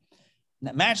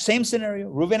second. Match, same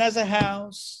scenario. Reuven has a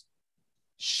house.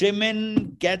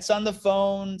 Shimon gets on the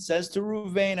phone, says to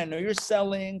Reuven, I know you're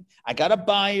selling. I got a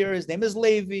buyer. His name is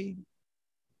Levi.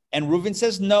 And Reuven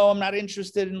says, no, I'm not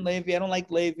interested in Levi. I don't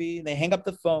like Levi. They hang up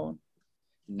the phone.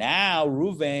 Now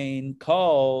Reuven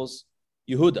calls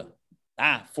Yehuda.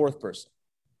 Fourth person.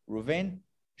 Reuven,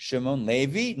 Shimon,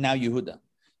 Levi, now Yehuda.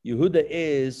 Yehuda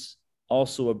is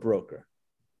also a broker,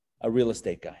 a real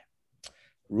estate guy.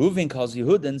 Reuven calls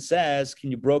Yehuda and says, can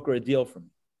you broker a deal for me?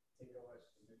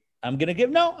 I'm going to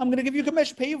give you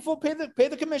commission, pay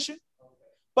the commission.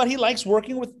 But he likes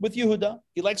working with Yehuda.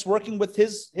 He likes working with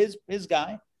his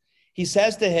guy. He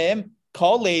says to him,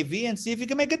 call Levi and see if you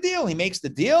can make a deal. He makes the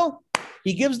deal.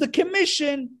 He gives the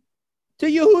commission to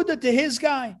Yehuda, to his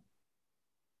guy.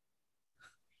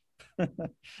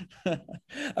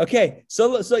 Okay,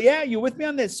 so yeah, you with me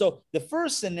on this? So the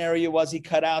first scenario was he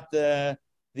cut out the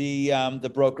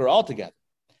broker altogether.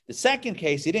 The second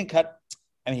case, he didn't cut.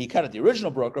 I mean, he cut out the original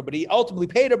broker, but he ultimately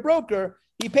paid a broker.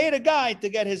 He paid a guy to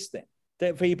get his thing.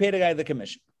 He paid a guy the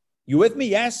commission. You with me?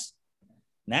 Yes.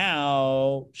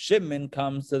 Now Shimon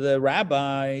comes to the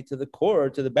rabbi, to the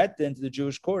court, to the Bet Din, to the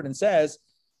Jewish court, and says,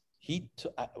 it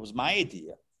was my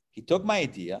idea. He took my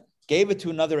idea, gave it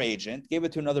to another agent, gave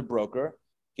it to another broker,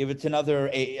 gave it to another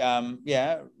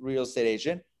real estate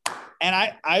agent, and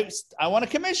I want a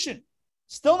commission.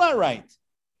 Still not right.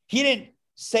 He didn't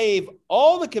save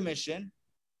all the commission.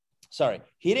 Sorry,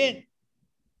 he didn't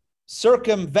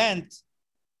circumvent,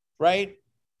 right?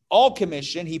 All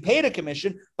commission. He paid a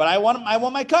commission, but I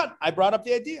want my cut. I brought up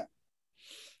the idea.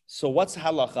 So what's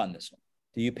halacha on this one?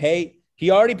 Do you pay?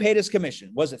 He already paid his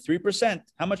commission. Was it 3%?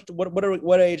 How much? What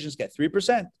do agents get?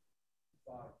 3%?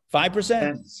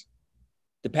 5%?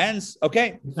 Depends.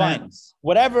 Okay, fine.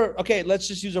 Whatever. Okay, let's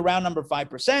just use a round number,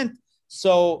 5%.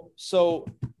 So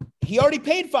he already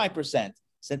paid 5%.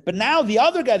 But now the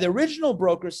other guy, the original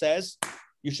broker, says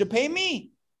you should pay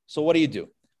me. So what do?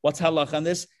 What's halacha on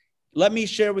this? Let me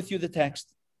share with you the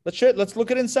text. Let's look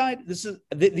at inside.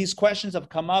 These questions have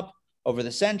come up over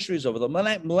the centuries, over the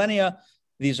millennia.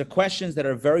 These are questions that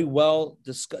are very well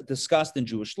discussed in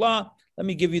Jewish law. Let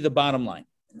me give you the bottom line.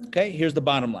 Okay, here's the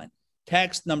bottom line.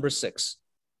 Text number 6.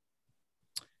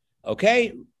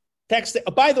 Okay, text.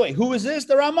 Oh, by the way, who is this?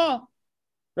 The Ramah,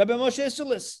 Rabbi Moshe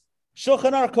Sollish,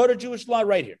 Shulchan Aruch, Code of Jewish Law,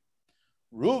 right here.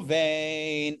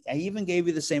 Reuven. I even gave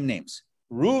you the same names.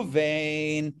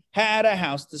 Reuven had a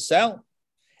house to sell,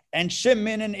 and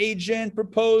Shimon, an agent,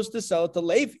 proposed to sell it to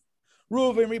Levi.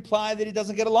 Reuven replied that he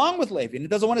doesn't get along with Levi and he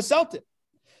doesn't want to sell it.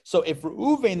 So if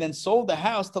Reuven then sold the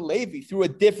house to Levi through a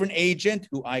different agent,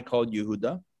 who I called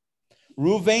Yehuda,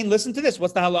 Reuven, listen to this.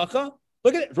 What's the halacha?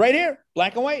 Look at it right here,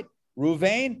 black and white.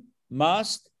 Reuven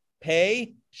must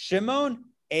pay Shimon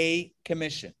a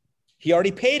commission. He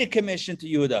already paid a commission to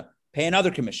Yehuda. Pay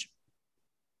another commission.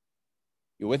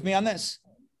 You with me on this?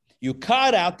 You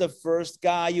cut out the first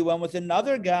guy. You went with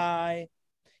another guy.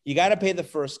 You got to pay the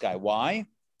first guy. Why?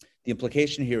 The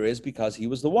implication here is because he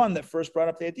was the one that first brought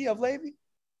up the idea of Levi.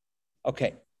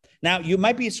 Okay. Now, you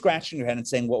might be scratching your head and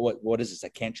saying, what is this? I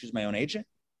can't choose my own agent?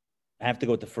 I have to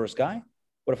go with the first guy?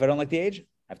 What if I don't like the agent?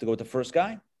 I have to go with the first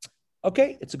guy?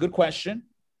 Okay, it's a good question.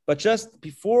 But just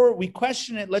before we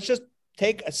question it, let's just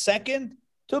take a second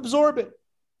to absorb it.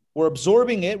 We're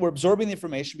absorbing it. We're absorbing the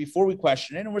information before we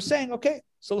question it. And we're saying, okay,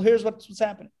 so here's what's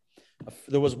happening.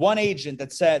 There was one agent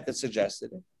that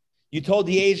suggested it. You told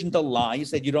the agent a lie. You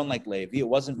said you don't like Levi. It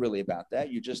wasn't really about that.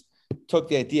 You just took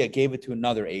the idea, gave it to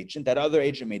another agent. That other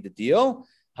agent made the deal.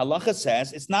 Halacha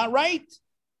says it's not right.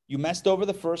 You messed over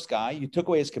the first guy. You took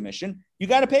away his commission. You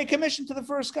got to pay a commission to the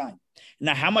first guy.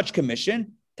 Now, how much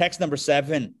commission? Text number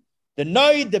 7. The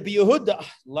Noid, the Yehuda.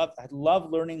 I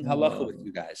love learning halacha with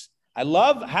you guys. I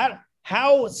love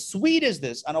how sweet is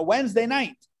this on a Wednesday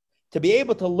night to be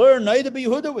able to learn Noid the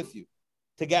Yehuda with you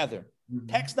together. Mm-hmm.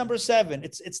 Text number 7.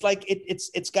 It's like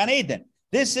it's Gan Eden.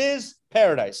 This is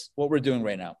paradise. What we're doing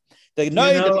right now. The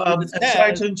I'm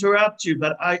sorry to interrupt you,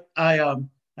 but I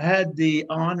had the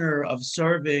honor of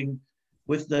serving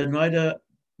with the Noida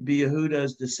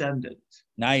Yehuda's descendant.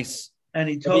 Nice. And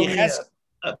he told me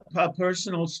a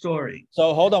personal story.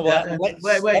 So hold on.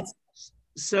 Wait.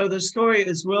 So the story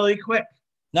is really quick.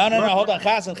 No. Hold on.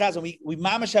 Chazan. We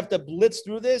mamash have to blitz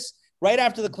through this. Right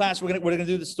after the class, we're gonna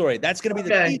do the story. That's gonna be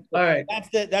the okay. All right.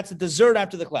 That's the dessert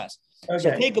after the class. Okay.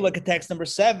 So take a look at text number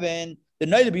 7. The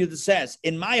Noida Yehuda says,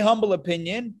 in my humble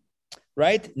opinion,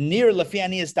 right, near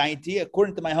Lafianias Daiti,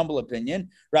 according to my humble opinion,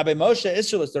 Rabbi Moshe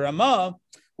Isserles, the Ramah,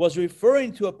 was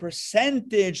referring to a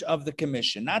percentage of the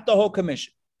commission, not the whole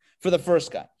commission, for the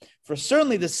first guy. For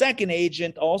certainly the second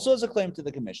agent also has a claim to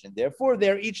the commission. Therefore,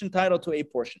 they're each entitled to a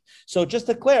portion. So just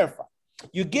to clarify,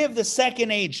 you give the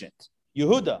second agent,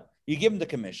 Yehuda, you give him the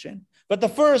commission, but the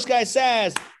first guy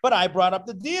says, but I brought up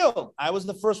the deal. I was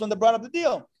the first one that brought up the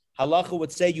deal. Halacha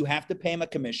would say you have to pay him a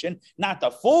commission, not the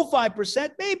full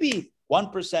 5%, maybe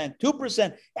 1%,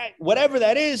 2%, whatever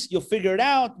that is, you'll figure it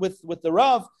out with the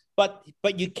Rav, but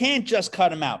you can't just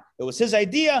cut him out. It was his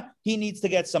idea. He needs to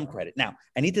get some credit. Now,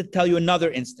 I need to tell you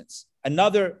another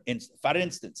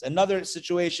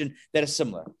situation that is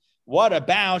similar. What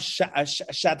about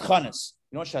shadchanis?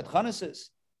 You know what shadchanis is?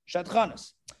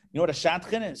 Shadchanis. You know what a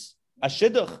shadchan is? A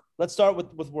shidduch. Let's start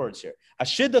with words here. A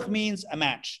shidduch means a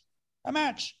match. A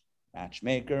match.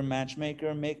 Matchmaker,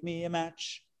 matchmaker, make me a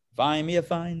match. Find me a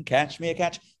find, catch me a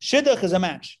catch. Shidduch is a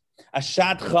match. A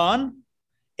shadchan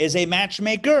is a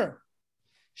matchmaker.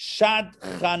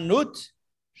 Shadchanut,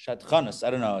 shadchanis. I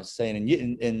don't know. It's saying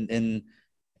in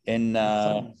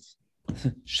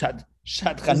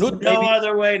shadchanut. No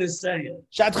other way to say it.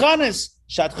 Shadchanis.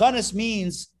 Shadchanis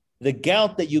means the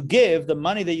gelt that you give, the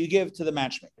money that you give to the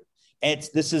matchmaker.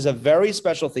 This is a very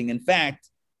special thing. In fact,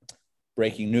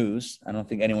 breaking news. I don't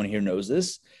think anyone here knows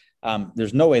this.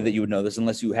 There's no way that you would know this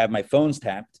unless you have my phones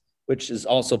tapped, which is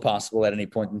also possible at any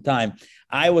point in time.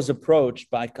 I was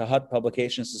approached by Kahat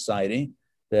Publication Society,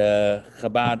 the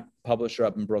Chabad publisher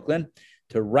up in Brooklyn,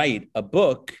 to write a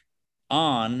book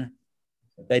on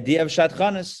the idea of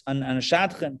shadchanis, on a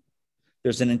shadchan.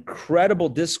 There's an incredible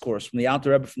discourse from the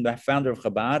Alter Rebbe, from the founder of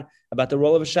Chabad, about the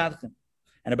role of a shadchan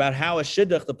and about how a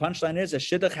shidduch, the punchline is, a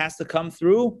shidduch has to come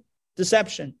through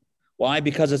deception. Why?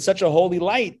 Because it's such a holy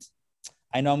light.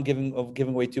 I know I'm giving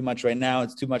away too much right now.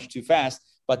 It's too much too fast.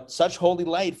 But such holy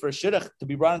light for a shidduch to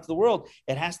be brought into the world,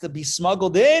 it has to be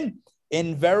smuggled in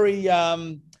very,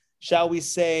 shall we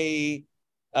say,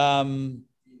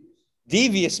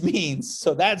 devious means.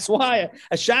 So that's why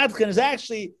a shadchan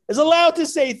is allowed to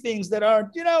say things that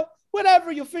aren't,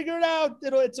 whatever, you'll figure it out.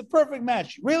 It's a perfect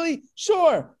match. Really?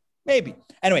 Sure. Maybe.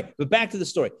 Anyway, but back to the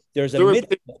story. There's a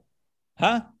mitzvah.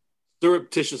 Huh?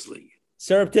 Surreptitiously.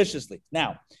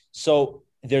 Now, so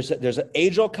there's an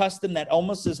age-old custom that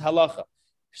almost is halacha.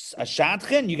 A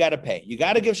shadchan, you got to pay. You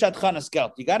got to give shadchanas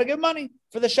gelt. You got to give money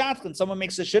for the shadchan. Someone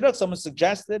makes a shidduch, someone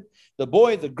suggested, the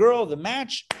boy, the girl, the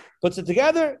match, puts it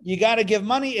together. You got to give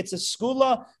money. It's a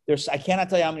skula. I cannot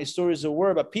tell you how many stories there were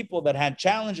about people that had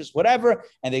challenges, whatever,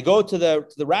 and they go to the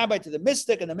rabbi, to the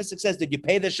mystic, and the mystic says, did you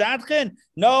pay the shadchan?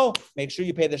 No. Make sure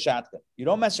you pay the shadchan. You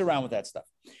don't mess around with that stuff.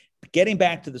 Getting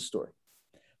back to the story.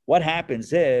 What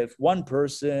happens if one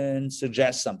person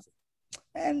suggests something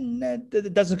and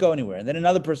it doesn't go anywhere, and then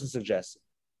another person suggests it,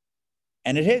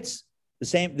 and it hits the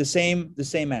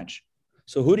same match?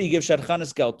 So who do you give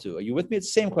shadchanas gelt to? Are you with me? It's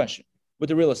the same question with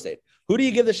the real estate. Who do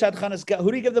you give the shadchanas gelt?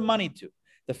 Who do you give the money to?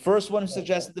 The first one who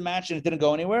suggested the match and it didn't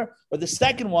go anywhere, or the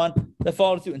second one that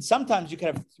followed through? And sometimes you can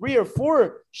have 3 or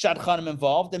 4 shadchanim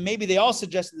involved, and maybe they all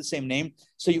suggested the same name.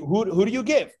 So who do you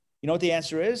give? You know what the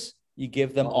answer is? You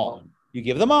give them all. You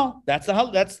give them all. That's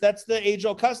the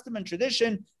age-old custom and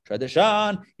tradition. You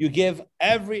give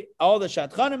all the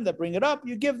shadchanim that bring it up.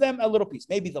 You give them a little piece.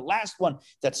 Maybe the last one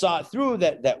that saw it through,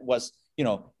 that was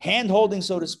hand-holding,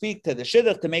 so to speak, to the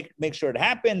shidduch to make sure it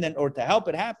happened, or to help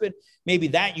it happen. Maybe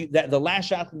that the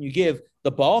last shadchan you give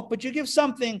the bulk, but you give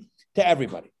something to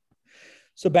everybody.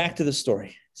 So back to the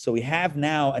story. So we have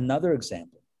now another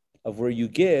example of where you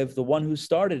give the one who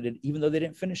started it, even though they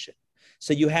didn't finish it.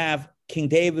 So you have King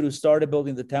David, who started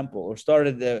building the temple or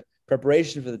started the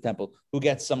preparation for the temple, who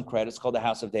gets some credit. It's called the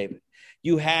House of David.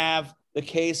 You have the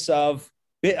case of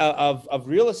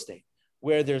real estate,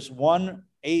 where there's one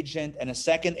agent and a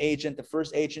second agent. The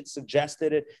first agent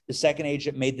suggested it. The second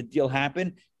agent made the deal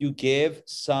happen. You give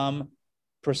some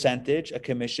percentage, a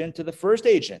commission, to the first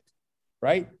agent,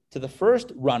 right? To the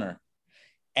first runner.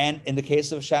 And in the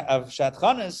case of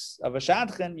shadchanis, of a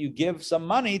shadchan, you give some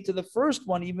money to the first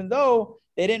one, even though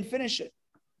they didn't finish it.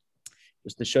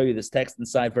 Just to show you this text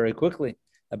inside very quickly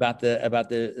about the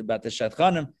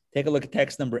shadchanim, take a look at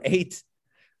text number 8.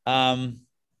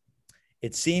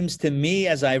 It seems to me,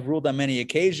 as I've ruled on many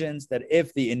occasions, that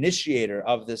if the initiator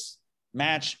of this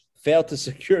match failed to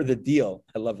secure the deal,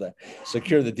 I love that,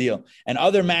 secure the deal, and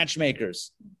other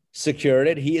matchmakers secured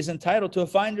it, he is entitled to a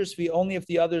finder's fee only if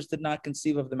the others did not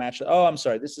conceive of the match. Oh, I'm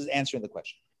sorry. This is answering the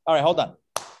question. All right, hold on.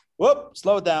 Whoop,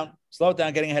 slow it down,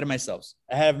 getting ahead of myself.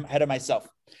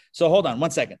 So hold on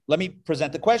 1 second. Let me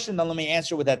present the question, then let me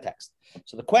answer with that text.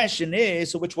 So the question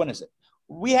is, so which one is it?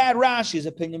 We had Rashi's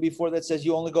opinion before that says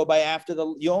you only go by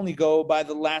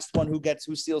the last one who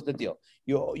seals the deal.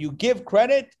 You give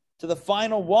credit to the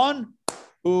final one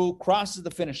who crosses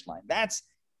the finish line. That's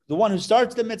the one who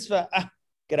starts the mitzvah.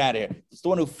 Get out of here. It's the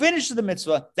one who finishes the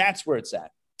mitzvah. That's where it's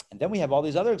at. And then we have all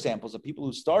these other examples of people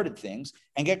who started things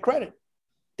and get credit.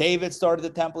 David started the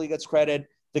temple. He gets credit.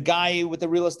 The guy with the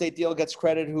real estate deal gets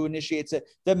credit who initiates it.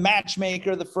 The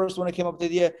matchmaker, the first one who came up with the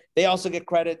idea, they also get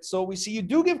credit. So we see you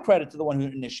do give credit to the one who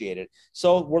initiated.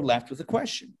 So we're left with a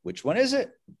question. Which one is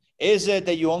it? Is it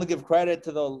that you only give credit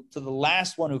to the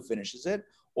last one who finishes it,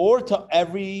 or to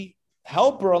every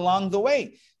helper along the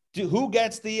way? Who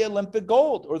gets the Olympic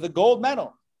gold or the gold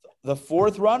medal? The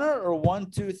fourth runner, or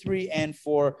 1, 2, 3, and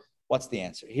 4 What's the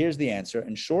answer? Here's the answer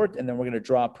in short, and then we're going to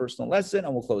draw a personal lesson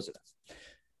and we'll close it up.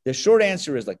 The short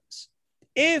answer is like this.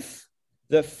 If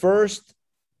the first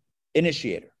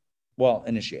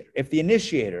if the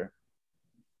initiator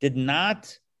did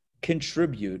not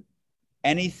contribute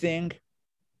anything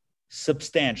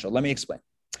substantial, let me explain.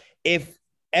 If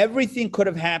everything could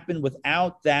have happened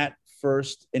without that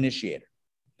first initiator,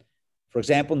 for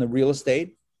example, in the real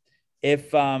estate,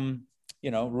 if, Reuven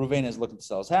is looking to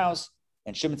sell his house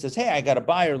and Shimon says, hey, I got a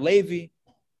buyer, Levi.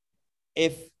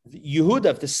 If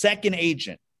Yehuda, the second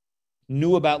agent,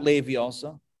 knew about Levi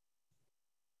also,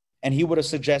 and he would have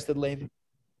suggested Levi.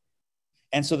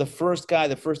 And so the first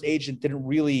agent didn't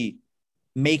really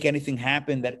make anything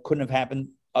happen that couldn't have happened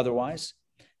otherwise,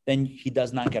 then he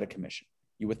does not get a commission.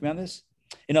 You with me on this?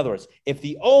 In other words, if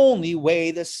the only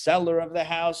way the seller of the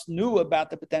house knew about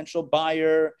the potential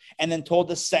buyer and then told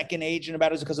the second agent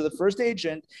about it was because of the first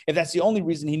agent, if that's the only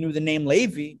reason he knew the name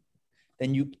Levi,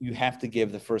 then you have to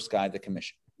give the first guy the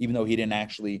commission, even though he didn't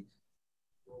actually,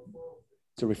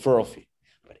 it's a referral fee.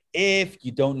 But if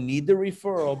you don't need the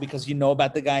referral because you know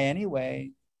about the guy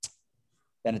anyway,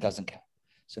 then it doesn't count.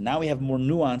 So now we have more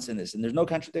nuance in this, and there's no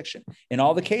contradiction. In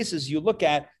all the cases, you look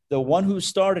at the one who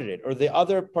started it or the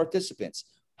other participants.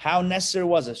 How necessary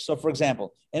was it? So, for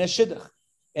example, in a shidduch,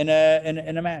 in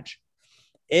a match,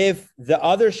 if the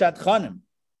other shadchanim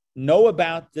know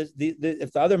about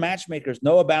if the other matchmakers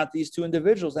know about these two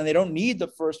individuals and they don't need the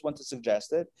first one to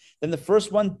suggest it, then the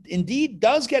first one indeed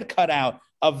does get cut out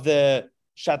of the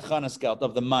shadchanas geld,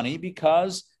 of the money,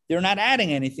 because they're not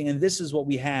adding anything. And this is what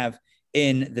we have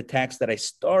in the text that I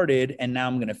started, and now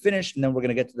I'm going to finish, and then we're going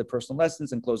to get to the personal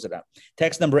lessons and close it out.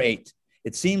 Text number 8.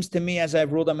 It seems to me, as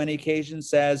I've ruled on many occasions,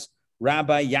 says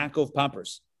Rabbi Yaakov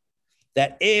Poppers,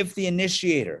 that if the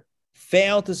initiator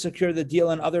failed to secure the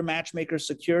deal and other matchmakers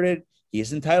secured it, he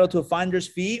is entitled to a finder's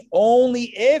fee only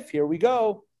if, here we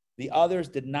go, the others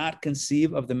did not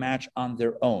conceive of the match on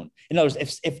their own. In other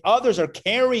words, if others are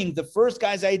carrying the first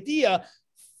guy's idea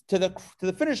to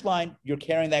the finish line, you're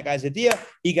carrying that guy's idea,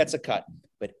 he gets a cut.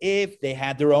 But if they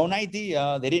had their own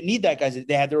idea, they didn't need that guy's,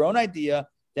 they had their own idea,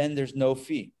 then there's no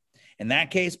fee. In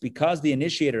that case, because the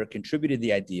initiator contributed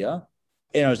the idea,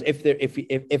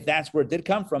 if that's where it did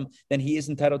come from, then he is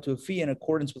entitled to a fee in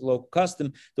accordance with local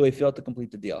custom, though he failed to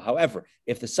complete the deal. However,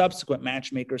 if the subsequent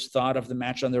matchmakers thought of the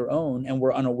match on their own and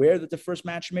were unaware that the first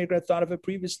matchmaker had thought of it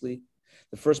previously,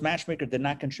 the first matchmaker did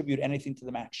not contribute anything to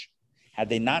the match. Had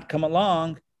they not come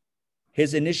along,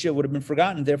 his initiative would have been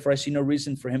forgotten. Therefore, I see no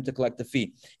reason for him to collect the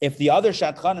fee. If the other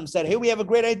shadchanim said, hey, we have a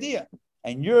great idea,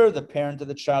 and you're the parent of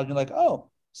the child, you're like, oh,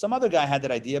 some other guy had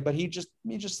that idea, but he just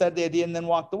said the idea and then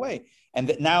walked away.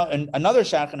 And now another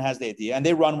shadchan has the idea, and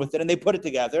they run with it, and they put it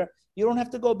together. You don't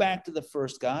have to go back to the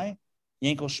first guy,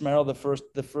 Yankel Shmerel,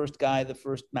 the first guy, the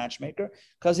first matchmaker,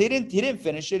 because he didn't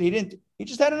finish it. He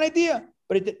just had an idea,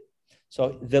 but it did.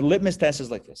 So the litmus test is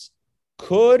like this.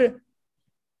 Could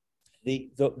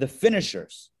the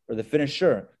finishers or the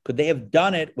finisher, could they have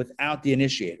done it without the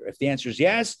initiator? If the answer is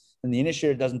yes, then the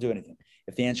initiator doesn't do anything.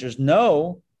 If the answer is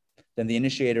no, then the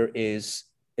initiator is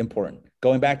important.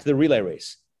 Going back to the relay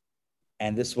race,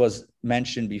 and this was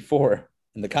mentioned before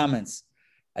in the comments,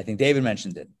 I think David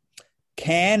mentioned it.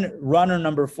 Can runner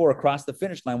number 4 cross the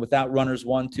finish line without runners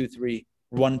 1, 2, and 3?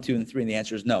 And the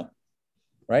answer is no,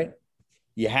 right?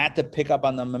 You had to pick up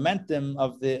on the momentum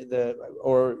of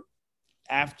or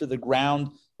after the ground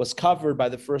was covered by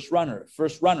the first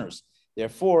runners.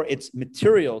 Therefore, it's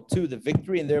material to the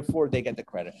victory, and therefore they get the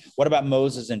credit. What about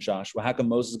Moses and Joshua? How come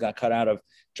Moses got cut out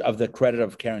of the credit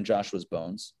of carrying Joshua's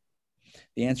bones?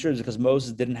 The answer is because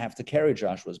Moses didn't have to carry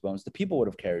Joshua's bones. The people would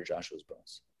have carried Joshua's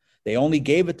bones. They only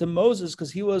gave it to Moses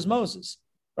because he was Moses,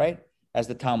 right? As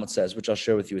the Talmud says, which I'll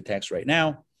share with you a text right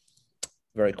now.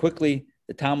 Very quickly,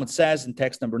 the Talmud says in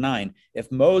text number 9,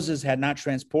 if Moses had not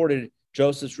transported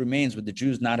Joseph's remains, would the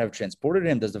Jews not have transported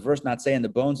him? Does the verse not say, in the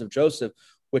bones of Joseph,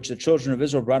 which the children of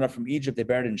Israel brought up from Egypt, they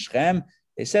buried in Shechem?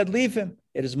 They said, leave him.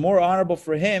 It is more honorable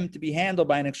for him to be handled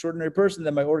by an extraordinary person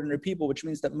than by ordinary people, which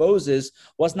means that Moses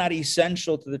was not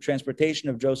essential to the transportation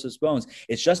of Joseph's bones.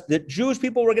 It's just that Jewish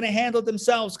people were going to handle it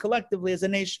themselves collectively as a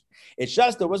nation. It's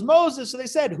just there was Moses, so they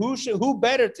said, who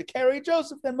better to carry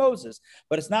Joseph than Moses?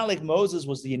 But it's not like Moses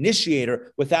was the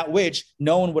initiator, without which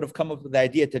no one would have come up with the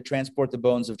idea to transport the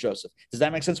bones of Joseph. Does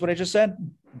that make sense what I just said?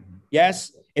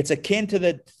 Yes? It's akin to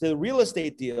the real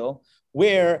estate deal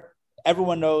where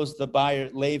everyone knows the buyer,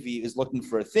 Levi, is looking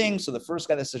for a thing. So the first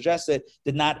guy that suggested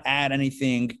did not add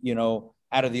anything,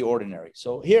 out of the ordinary.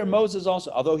 So here Moses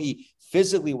also, although he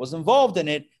physically was involved in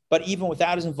it, but even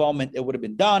without his involvement, it would have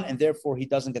been done, and therefore he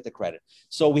doesn't get the credit.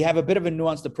 So we have a bit of a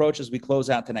nuanced approach as we close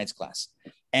out tonight's class.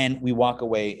 and we walk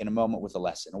away in a moment with a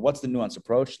lesson. And what's the nuanced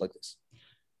approach? Like this.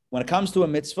 When it comes to a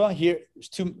mitzvah, here's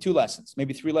two lessons,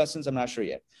 maybe 3 lessons, I'm not sure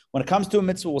yet. When it comes to a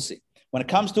mitzvah, we'll see. When it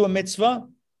comes to a mitzvah,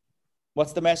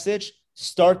 what's the message?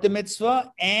 Start the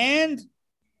mitzvah and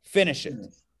finish it.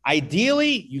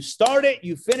 Ideally, you start it,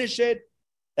 you finish it.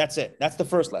 That's it. That's the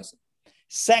first lesson.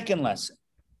 Second lesson.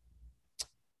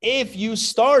 If you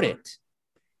start it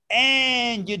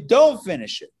and you don't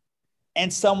finish it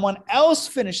and someone else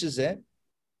finishes it,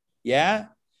 yeah,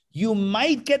 you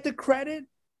might get the credit.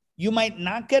 You might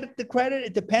not get the credit.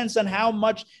 It depends on how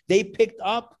much they picked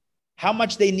up, how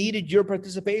much they needed your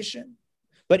participation.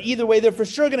 But either way, they're for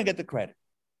sure going to get the credit.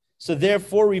 So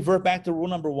therefore, revert back to rule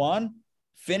number 1,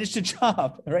 finish the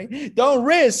job, right? Don't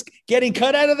risk getting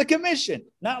cut out of the commission.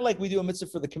 Not like we do a mitzvah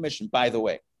for the commission, by the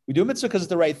way. We do a mitzvah because it's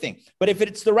the right thing. But if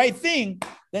it's the right thing,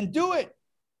 then do it,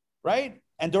 right?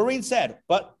 And Doreen said,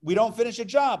 but we don't finish a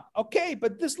job. Okay,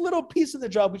 but this little piece of the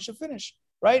job we should finish,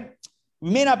 right? We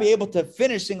may not be able to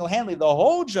finish single-handedly the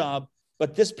whole job,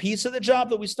 but this piece of the job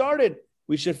that we started,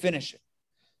 we should finish it.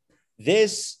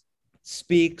 This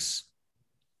speaks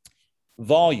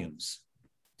volumes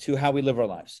to how we live our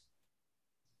lives.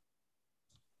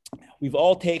 We've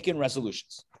all taken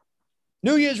resolutions.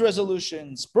 New Year's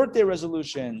resolutions, birthday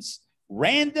resolutions,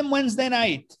 random Wednesday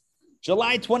night,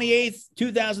 July 28th,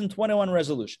 2021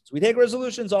 resolutions. We take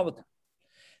resolutions all the time.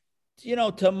 You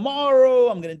know, tomorrow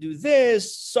I'm going to do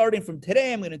this. Starting from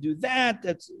today, I'm going to do that.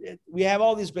 We have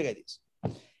all these big ideas.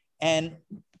 And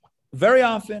very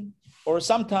often, or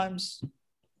sometimes,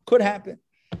 could happen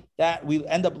that we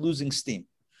end up losing steam.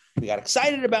 We got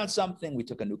excited about something. We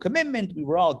took a new commitment. We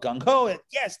were all gung-ho.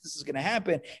 Yes, this is going to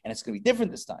happen, and it's going to be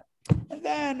different this time. And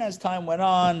then as time went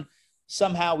on,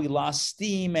 somehow we lost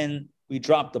steam and we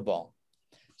dropped the ball.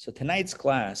 So tonight's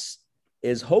class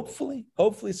is hopefully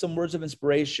some words of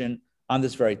inspiration on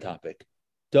this very topic.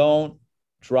 Don't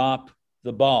drop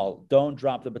the ball. Don't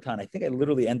drop the baton. I think I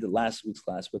literally ended last week's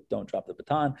class with "Don't drop the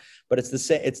baton," but it's the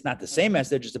same. It's not the same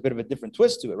message. It's a bit of a different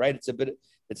twist to it, right? It's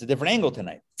a different angle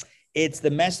tonight. It's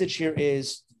the message here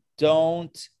is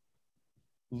don't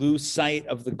lose sight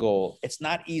of the goal. It's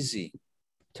not easy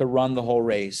to run the whole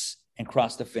race and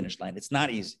cross the finish line. It's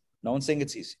not easy. No one's saying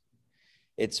it's easy.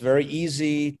 It's very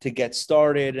easy to get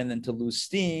started and then to lose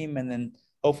steam, and then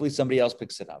hopefully somebody else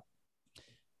picks it up.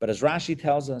 But as Rashi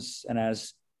tells us, and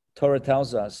as Torah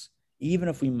tells us, even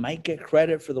if we might get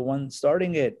credit for the one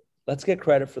starting it, let's get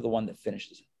credit for the one that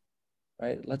finishes it,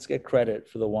 right? Let's get credit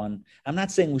for the one. I'm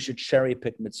not saying we should cherry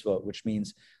pick mitzvah, which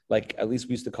means, like, at least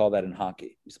we used to call that in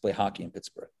hockey. We used to play hockey in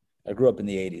Pittsburgh. I grew up in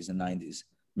the 80s and 90s.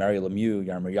 Mario Lemieux,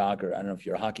 Yarmir Yager. I don't know if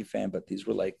you're a hockey fan, but these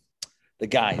were like the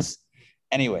guys.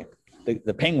 Anyway,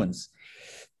 the Penguins.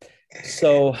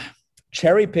 So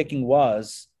cherry picking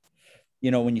was,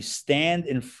 you know, when you stand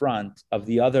in front of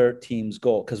the other team's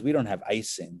goal, because we don't have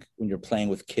icing when you're playing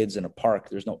with kids in a park.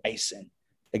 There's no icing.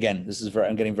 Again,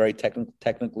 I'm getting very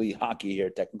technically hockey here,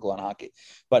 technical on hockey.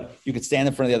 But you could stand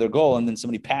in front of the other goal and then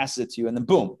somebody passes it to you and then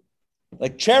boom.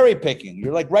 Like cherry picking.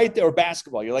 You're like right there, or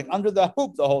basketball. You're like under the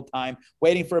hoop the whole time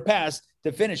waiting for a pass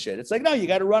to finish it. It's like, no, you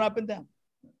got to run up and down.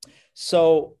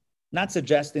 So not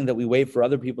suggesting that we wait for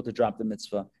other people to drop the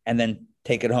mitzvah and then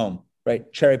take it home,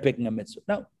 right? Cherry picking a mitzvah.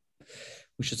 No,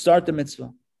 we should start the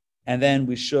mitzvah and then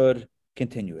we should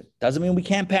continue it. Doesn't mean we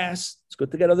can't pass. It's good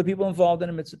to get other people involved in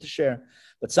a mitzvah to share.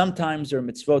 But sometimes there are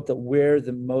mitzvot that we're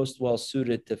the most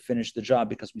well-suited to finish the job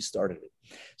because we started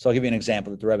it. So I'll give you an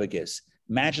example that the Rebbe gives.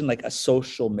 Imagine like a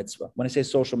social mitzvah. When I say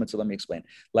social mitzvah, let me explain.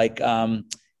 Like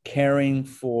caring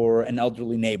for an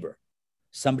elderly neighbor,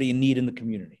 somebody in need in the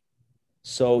community.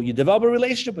 So you develop a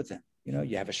relationship with them. You know,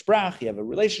 you have a sprach, you have a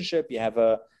relationship, you have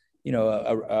a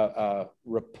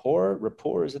rapport.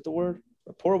 Rapport, is it the word?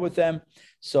 Rapport with them.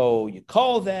 So you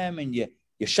call them and you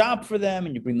shop for them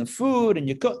and you bring them food and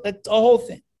you cook. That's a whole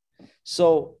thing.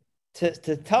 So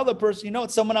to tell the person, you know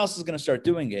what, someone else is going to start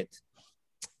doing it.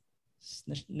 It's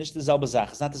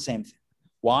not the same thing.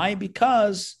 Why?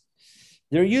 Because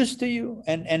they're used to you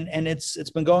and it's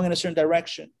been going in a certain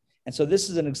direction. And so this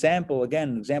is an example that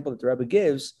the Rebbe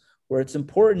gives where it's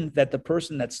important that the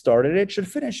person that started it should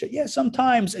finish it. Yeah,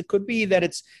 sometimes it could be that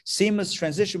it's seamless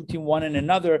transition between one and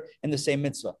another in the same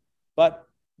mitzvah. But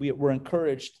we're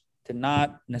encouraged to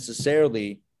not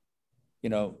necessarily,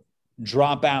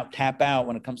 drop out, tap out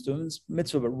when it comes to a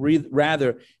mitzvah, but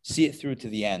rather see it through to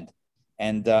the end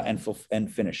and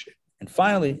finish it. And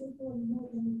finally,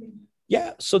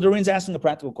 so Doreen's asking a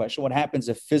practical question. What happens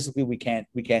if physically we can't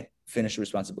finish the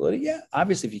responsibility? Yeah,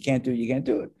 obviously, if you can't do it, you can't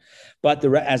do it. But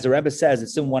as the Rebbe says,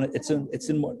 it's in one of the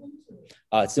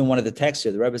texts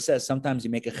here. The Rebbe says sometimes you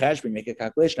make a cheshbon, you make a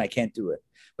calculation. I can't do it.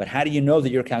 But how do you know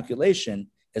that your calculation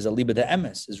is a liba de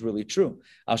emes, is really true.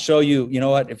 I'll show you, you know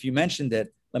what, if you mentioned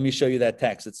it, let me show you that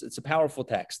text. It's a powerful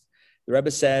text. The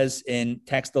Rebbe says in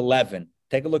text 11,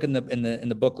 take a look in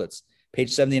the booklets,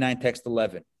 page 79, text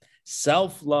 11.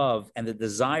 Self-love and the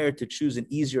desire to choose an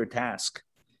easier task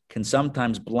can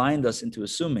sometimes blind us into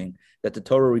assuming that the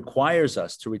Torah requires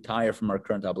us to retire from our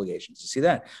current obligations. You see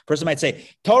that? A person might say,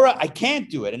 Torah, I can't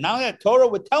do it. And now that Torah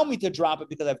would tell me to drop it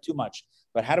because I have too much.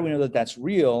 But how do we know that that's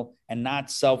real and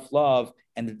not self-love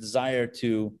and the desire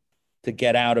to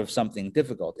get out of something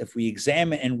difficult? If we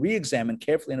examine and re-examine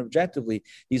carefully and objectively,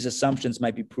 these assumptions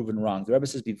might be proven wrong. The Rebbe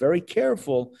says, be very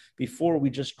careful before we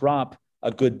just drop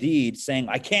a good deed saying,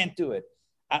 I can't do it.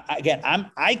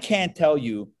 I can't tell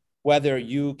you whether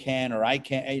you can or I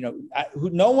can,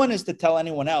 no one is to tell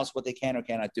anyone else what they can or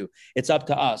cannot do. It's up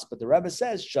to us. But the Rebbe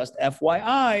says, just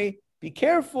FYI, be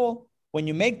careful when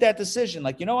you make that decision.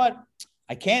 Like, you know what?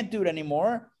 I can't do it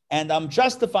anymore, and I'm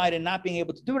justified in not being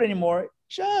able to do it anymore.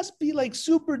 Just be like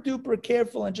super duper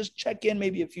careful and just check in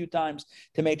maybe a few times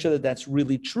to make sure that that's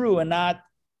really true and not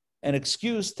an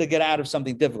excuse to get out of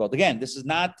something difficult. Again, this is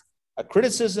not a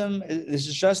criticism. This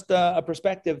is just a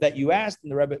perspective that you asked,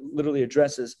 and the Rebbe literally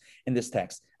addresses in this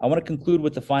text. I want to conclude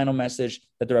with the final message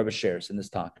that the Rebbe shares in this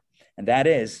talk, and that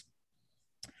is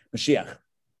Mashiach.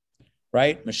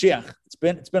 Right? Mashiach.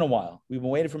 It's been a while. We've been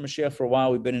waiting for Mashiach for a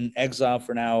while. We've been in exile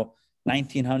for now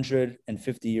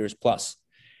 1950 years plus.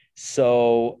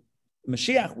 So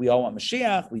Mashiach, we all want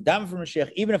Mashiach. We daven for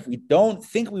Mashiach. Even if we don't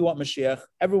think we want Mashiach,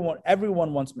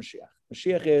 everyone wants Mashiach.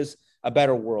 Mashiach is a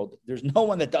better world. There's no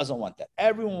one that doesn't want that.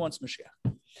 Everyone wants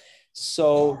Mashiach.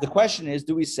 So the question is,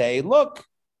 do we say, look,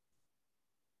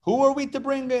 who are we to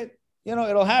bring it?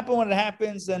 It'll happen when it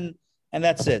happens, and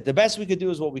that's it. The best we could do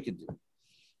is what we could do.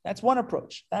 That's one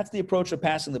approach. That's the approach of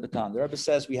passing the baton. The Rebbe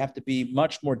says we have to be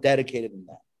much more dedicated than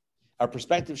that. Our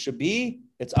perspective should be,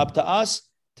 it's up to us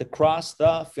to cross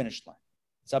the finish line.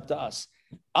 It's up to us.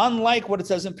 Unlike what it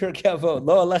says in Pirkei Avot,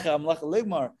 Lo alecha amlacha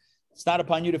ligmar, it's not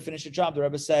upon you to finish a job. The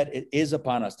Rebbe said it is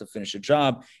upon us to finish a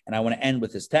job. And I want to end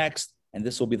with this text, and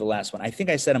this will be the last one. I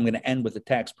think I said I'm going to end with the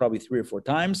text probably 3 or 4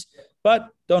 times, but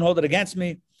don't hold it against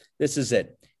me. This is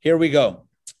it. Here we go.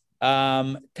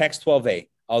 Text 12a.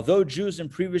 Although Jews in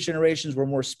previous generations were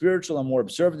more spiritual and more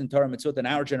observant in Torah and mitzvot than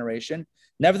our generation,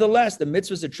 nevertheless, the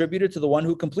mitzvah is attributed to the one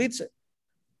who completes it.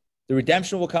 The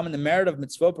redemption will come in the merit of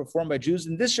mitzvot performed by Jews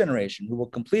in this generation, who will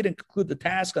complete and conclude the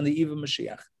task on the eve of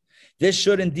Mashiach. This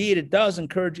should indeed, it does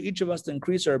encourage each of us to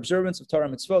increase our observance of Torah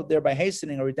and mitzvot, thereby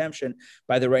hastening our redemption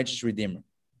by the righteous Redeemer.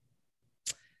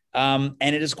 And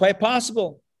it is quite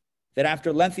possible that after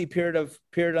a lengthy period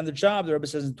on the job, the Rebbe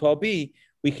says in 12b,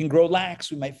 we can grow lax.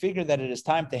 We might figure that it is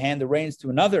time to hand the reins to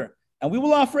another, and we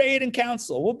will offer aid and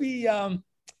counsel. We'll be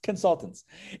consultants.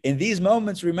 In these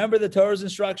moments, remember the Torah's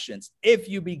instructions. If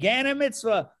you began a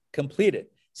mitzvah, complete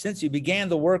it. Since you began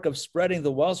the work of spreading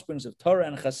the wellsprings of Torah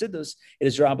and Chassidus, it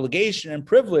is your obligation and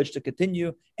privilege to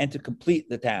continue and to complete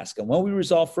the task. And when we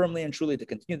resolve firmly and truly to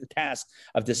continue the task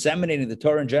of disseminating the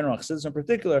Torah in general, Chassidus in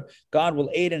particular, God will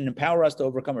aid and empower us to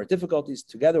overcome our difficulties.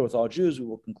 Together with all Jews, we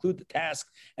will conclude the task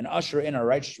and usher in our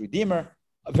righteous Redeemer,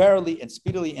 verily and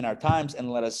speedily in our times.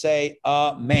 And let us say,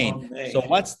 Amen. Amen. So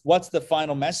what's the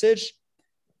final message?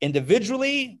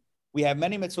 Individually, we have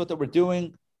many mitzvot that we're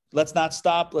doing. Let's not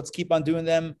stop. Let's keep on doing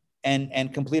them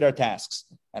and complete our tasks.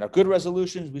 And our good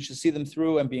resolutions, we should see them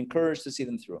through and be encouraged to see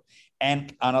them through.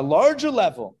 And on a larger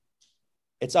level,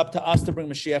 it's up to us to bring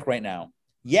Mashiach right now.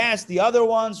 Yes, the other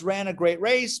ones ran a great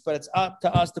race, but it's up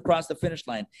to us to cross the finish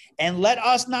line. And let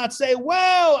us not say,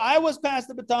 well, I was passed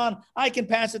the baton, I can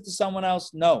pass it to someone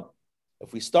else. No.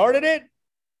 If we started it,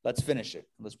 let's finish it.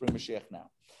 Let's bring Mashiach now.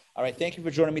 All right, thank you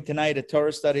for joining me tonight at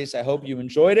Torah Studies. I hope you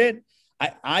enjoyed it.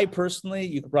 I personally,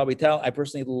 you can probably tell, I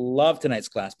personally love tonight's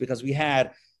class because we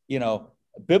had,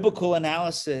 biblical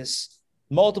analysis,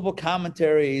 multiple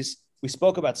commentaries. We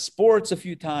spoke about sports a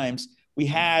few times. We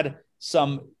had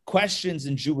some questions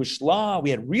in Jewish law. We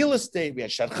had real estate. We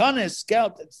had shadchanis,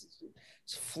 scout. It's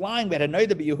flying. We had a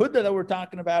Noida B'Yehuda that we're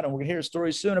talking about, and we're going to hear a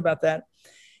story soon about that.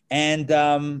 And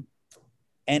a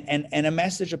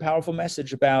message, a powerful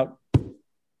message about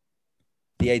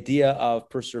the idea of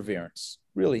perseverance.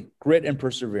 Really, grit and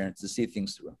perseverance to see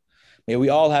things through. May we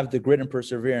all have the grit and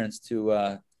perseverance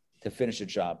to finish a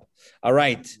job. All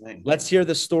right, let's hear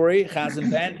the story. Chazan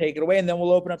Ben, take it away, and then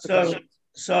we'll open up the questions.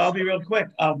 So I'll be real quick.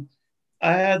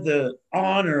 I had the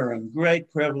honor and great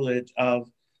privilege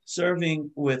of serving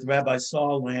with Rabbi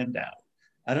Saul Landau.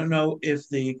 I don't know if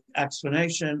the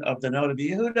explanation of the Noda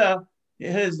B'Yehuda,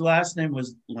 his last name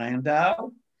was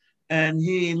Landau, and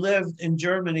he lived in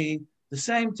Germany the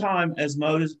same time as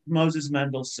Moses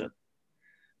Mendelssohn.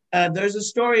 And there's a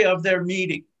story of their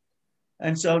meeting.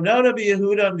 And so Noda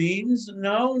Yehuda means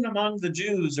known among the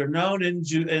Jews, or known in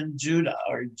Judah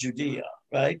or Judea,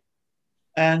 right?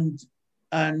 And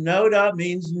Noda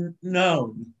means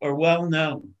known or well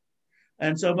known.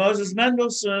 And so Moses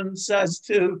Mendelssohn says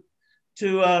to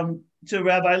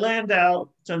Rabbi Landau,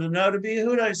 to the Noda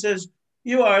Yehuda, he says,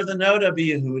 "You are the Noda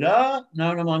Yehuda,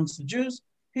 known amongst the Jews."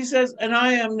 He says, "And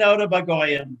I am Noda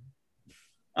Bagoyim.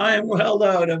 I am well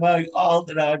known among all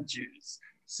the non-Jews."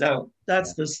 So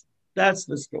that's the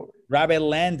story. Rabbi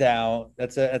Landau.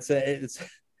 It's a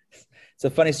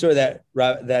funny story that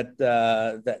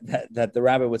the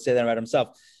rabbi would say that about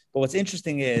himself. But what's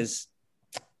interesting is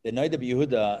the Noda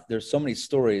Yehuda. There's so many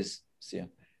stories.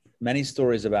 Many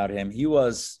stories about him. He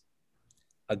was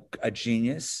a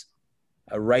genius,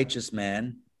 a righteous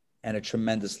man, and a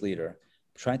tremendous leader.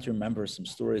 I'm trying to remember some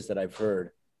stories that I've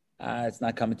heard. It's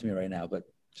not coming to me right now, but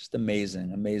just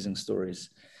amazing stories.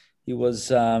 He was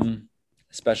a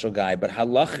special guy, but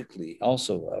halachically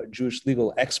also a Jewish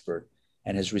legal expert,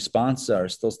 and his responses are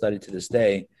still studied to this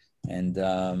day. And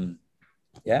I'll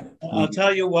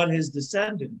tell you what his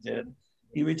descendant did.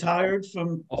 He retired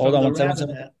from hold on the one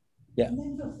second.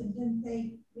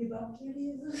 rabbinate.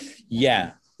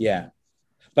 Yeah.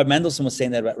 But Mendelssohn was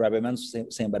saying that about Rabbi Mendelssohn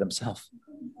was saying about himself.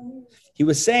 He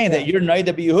was saying that you're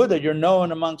Noda Yehuda, you're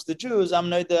known amongst the Jews. I'm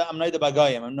Noda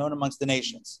Bagoyim. I'm known amongst the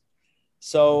nations.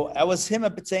 So that was him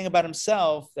saying about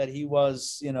himself that he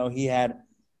was, he had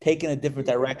taken a different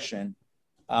direction.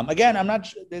 Again, I'm not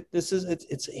sure that this is.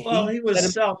 He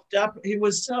was self-deprecating. He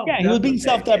was being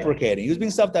self-deprecating.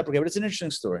 But it's an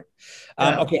interesting story.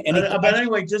 Okay. But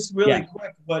anyway, just really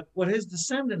quick, what his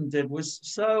descendant did was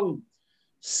so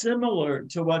similar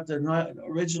to what the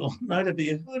original Noda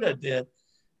Yehuda did.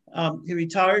 He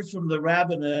retired from the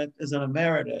rabbinate as an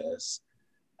emeritus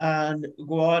and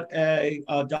got a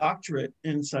doctorate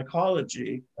in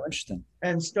psychology. Interesting.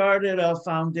 And started a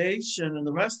foundation. And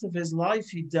the rest of his life,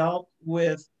 he dealt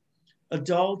with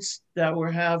adults that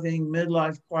were having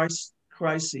midlife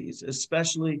crises,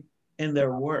 especially in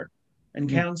their work, and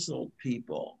counseled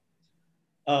people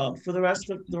for the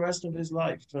rest of his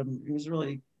life. And he was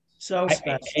really so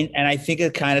special. And I think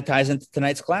it kind of ties into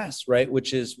tonight's class, right?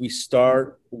 Which is we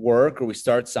start work or we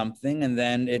start something, and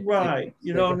then you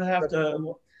don't have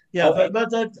to. Yeah, but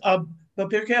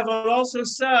Pirkei Avot also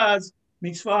says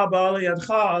mitzvah ba'al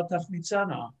yadcha tach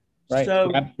mitzana. Right. So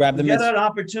grab the get mitzvah. an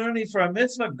opportunity for a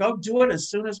mitzvah, go do it as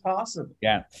soon as possible.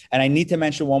 Yeah. And I need to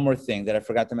mention one more thing that I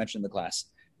forgot to mention in the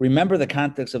class. Remember the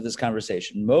context of this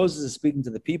conversation. Moses is speaking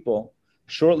to the people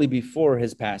shortly before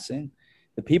his passing,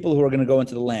 the people who are going to go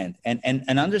into the land,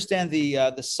 and understand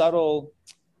the subtle,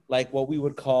 like what we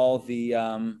would call the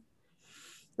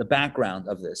background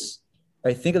of this.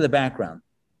 Right? Think of the background.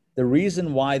 The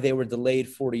reason why they were delayed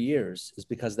 40 years is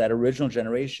because that original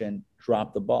generation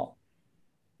dropped the ball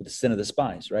with the sin of the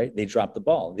spies, right? They dropped the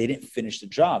ball. They didn't finish the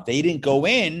job. They didn't go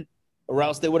in, or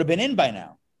else they would have been in by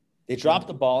now. They dropped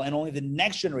the ball, and only the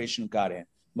next generation got in.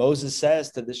 Moses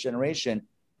says to this generation,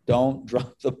 don't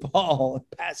drop the ball and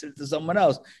pass it to someone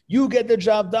else. You get the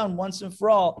job done once and for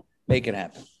all. Make it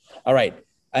happen. All right.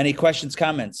 Any questions,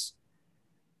 comments?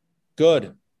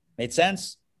 Good. Made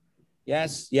sense?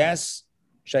 Yes.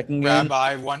 Checking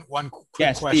Rabbi, one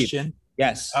quick question. Steve.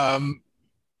 Yes.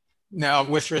 Now,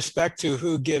 with respect to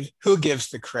who gives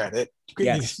the credit,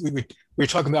 we're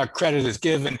talking about credit is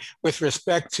given. With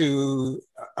respect to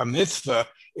a mitzvah,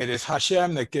 it is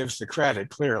Hashem that gives the credit,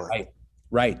 clearly.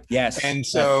 Right. Yes. And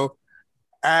so,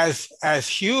 as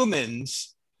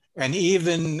humans, and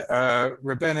even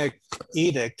rabbinic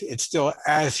edict, it's still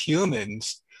as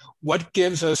humans. What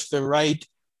gives us the right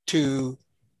to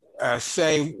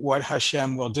say what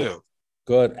Hashem will do?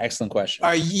 Good, excellent question.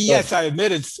 Yes, I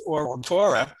admit it's oral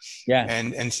Torah. Yeah.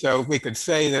 And so we could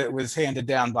say that it was handed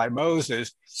down by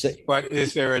Moses, but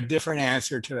is there a different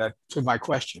answer to that, to my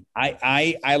question?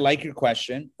 I like your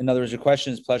question. In other words, your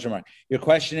question is pleasure mark. Your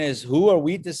question is, who are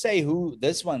we to say who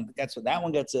this one gets it, that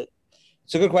one gets it?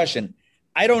 It's a good question.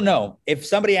 I don't know. If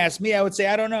somebody asked me, I would say,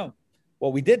 I don't know.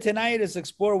 What we did tonight is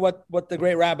explore what the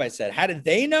great rabbi said. How did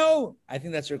they know? I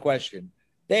think that's your question.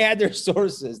 They had their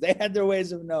sources. They had their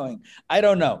ways of knowing. I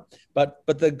don't know. But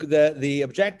the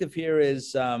objective here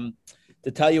is to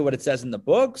tell you what it says in the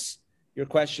books. Your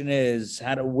question is,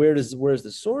 where's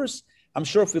the source? I'm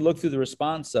sure if we look through the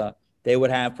responsa, they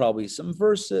would have probably some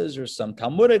verses or some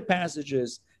Talmudic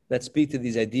passages that speak to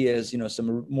these ideas,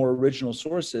 some more original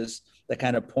sources that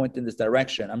kind of point in this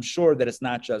direction. I'm sure that it's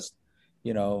not just,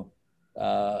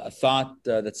 a thought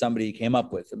that somebody came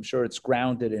up with. I'm sure it's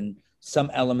grounded in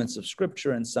some elements of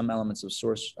scripture and some elements of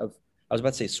source of I was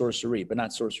about to say sorcery, but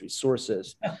not sorcery,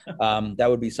 sources. That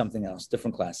would be something else,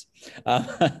 different class.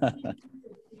 Rabbi,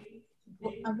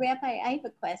 I have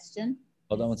a question.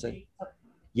 Hold on one second.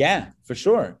 Yeah, for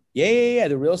sure. Yeah.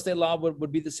 The real estate law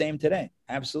would be the same today.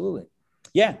 Absolutely.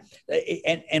 Yeah.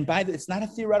 And it's not a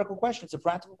theoretical question. It's a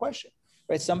practical question,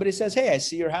 right? Somebody says, hey, I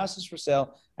see your house is for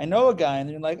sale. I know a guy. And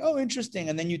you're like, oh, interesting.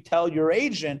 And then you tell your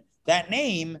agent that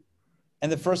name. And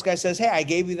the first guy says, hey, I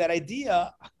gave you that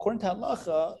idea. According to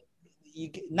halacha,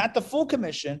 not the full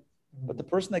commission, but the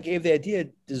person that gave the idea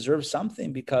deserves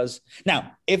something, because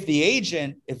now if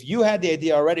you had the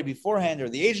idea already beforehand, or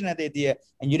the agent had the idea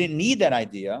and you didn't need that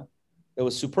idea, it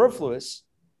was superfluous,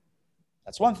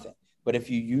 that's one thing. But if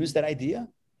you use that idea,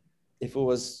 if it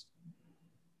was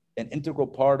an integral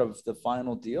part of the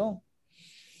final deal,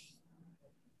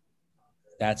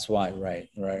 that's why, right.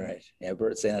 Yeah,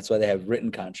 Bert's saying that's why they have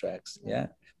written contracts. Yeah.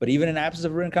 But even in absence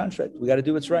of a written contract, we got to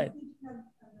do what's right.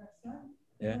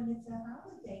 Yeah.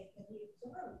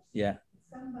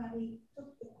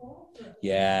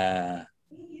 Yeah.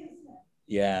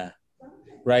 Yeah.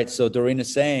 Right. So Doreen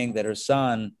is saying that her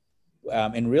son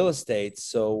in real estate,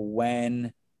 so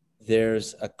when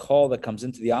there's a call that comes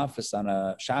into the office on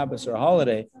a Shabbos or a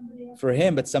holiday for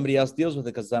him, but somebody else deals with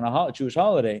it because it's on a Jewish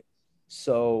holiday.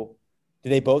 So do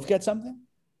they both get something?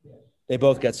 They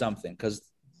both get something because,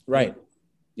 right.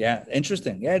 Yeah.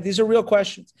 Interesting. Yeah. These are real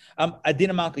questions.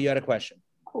 Adina Malka, you had a question.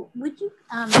 Oh, would you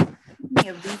give me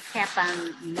a recap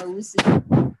on Moses?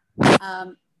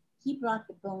 He brought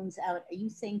the bones out. Are you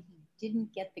saying he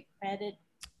didn't get the credit?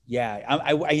 Yeah,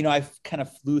 I kind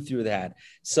of flew through that.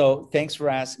 So thanks for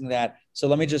asking that. So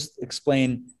let me just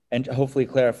explain and hopefully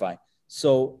clarify.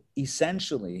 So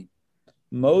essentially,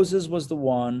 Moses was the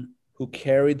one who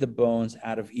carried the bones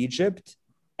out of Egypt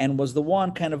and was the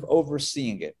one kind of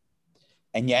overseeing it.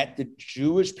 And yet the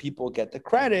Jewish people get the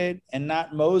credit and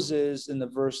not Moses in the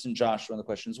verse in Joshua. And the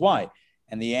question is why?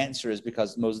 And the answer is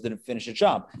because Moses didn't finish the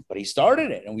job, but he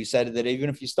started it. And we said that even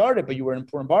if you started, but you were an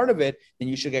important part of it, then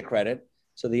you should get credit.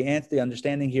 So the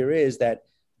understanding here is that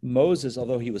Moses,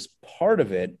 although he was part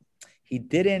of it, he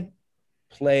didn't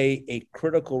play a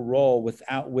critical role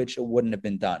without which it wouldn't have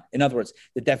been done. In other words,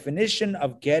 the definition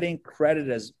of getting credit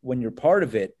as when you're part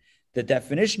of it, the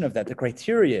definition of that, the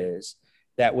criteria is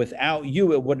that without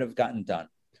you, it wouldn't have gotten done.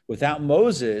 Without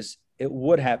Moses, it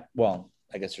would have, well,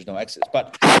 I guess there's no Exodus,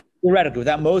 but theoretically,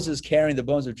 without Moses carrying the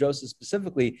bones of Joseph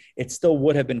specifically, it still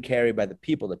would have been carried by the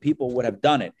people. The people would have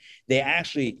done it. They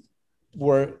actually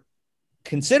were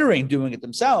considering doing it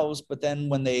themselves, but then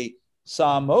when they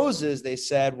saw Moses, they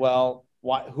said, well,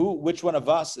 which one of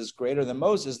us is greater than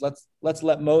Moses? Let's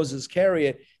let Moses carry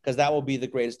it, because that will be the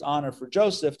greatest honor for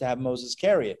Joseph to have Moses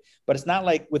carry it. But it's not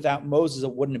like without Moses,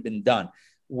 it wouldn't have been done.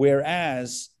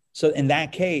 Whereas, so in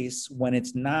that case, when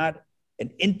it's not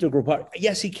an integral part,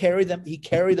 yes, he carried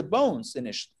the bones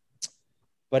initially,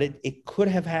 but it could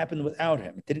have happened without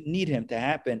him. It didn't need him to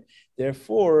happen.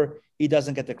 Therefore, he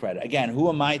doesn't get the credit. Again, who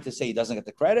am I to say he doesn't get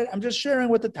the credit? I'm just sharing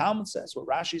what the Talmud says, what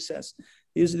Rashi says.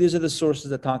 These are the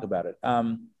sources that talk about it.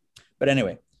 But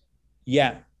anyway,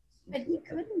 yeah. But he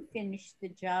couldn't finish the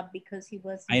job because he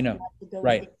wasn't. I know,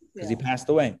 right? Because he passed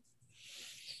away.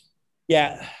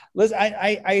 Yeah, listen,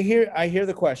 I hear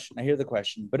the question. I hear the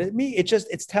question. But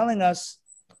it's telling us.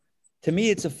 To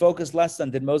me, it's a focus less on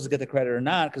did Moses get the credit or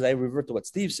not, because I revert to what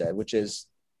Steve said, which is,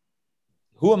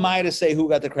 who am I to say who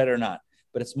got the credit or not?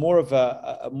 But it's more of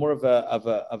a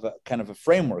kind of a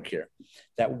framework here,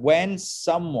 that when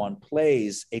someone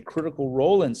plays a critical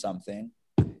role in something,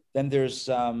 then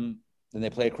they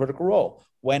play a critical role.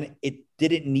 When it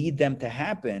didn't need them to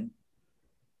happen,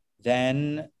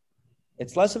 then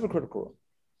it's less of a critical role.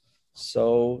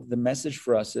 So the message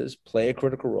for us is play a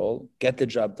critical role, get the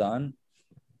job done,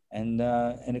 and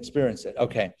experience it.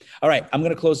 Okay. All right. I'm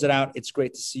going to close it out. It's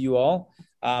great to see you all.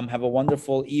 Have a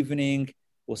wonderful evening.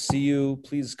 We'll see you,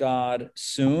 please God,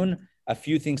 soon. A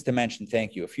few things to mention.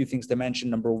 Thank you. A few things to mention.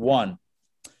 Number one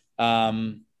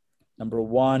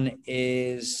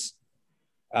is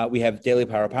we have Daily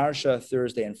Power Parsha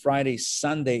Thursday and Friday.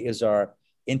 Sunday is our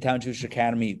In-Town Jewish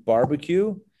Academy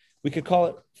barbecue. We could call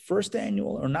it first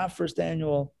annual or not first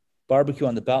annual barbecue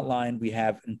on the Beltline. We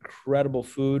have incredible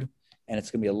food, and it's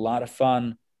going to be a lot of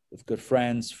fun with good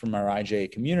friends from our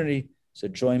IJ community. So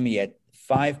join me at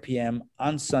 5 p.m.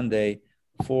 on Sunday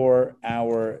for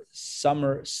our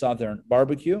summer Southern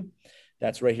barbecue.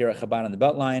 That's right here at Chabad on the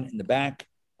Beltline in the back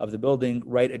of the building,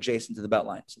 right adjacent to the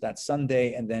Beltline. So that's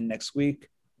Sunday, and then next week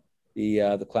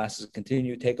the classes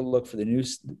continue. Take a look for the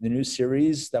new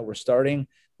series that we're starting.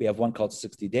 We have one called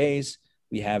 60 Days,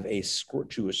 We have a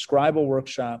Jewish scribal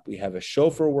workshop. We have a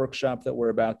shofar workshop that we're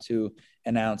about to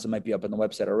announce. It might be up on the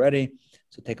website already.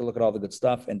 So take a look at all the good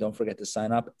stuff and don't forget to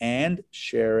sign up and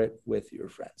share it with your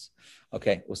friends.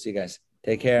 Okay, we'll see you guys.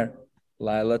 Take care.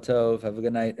 Laila Tov. Have a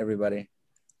good night, everybody.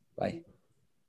 Bye.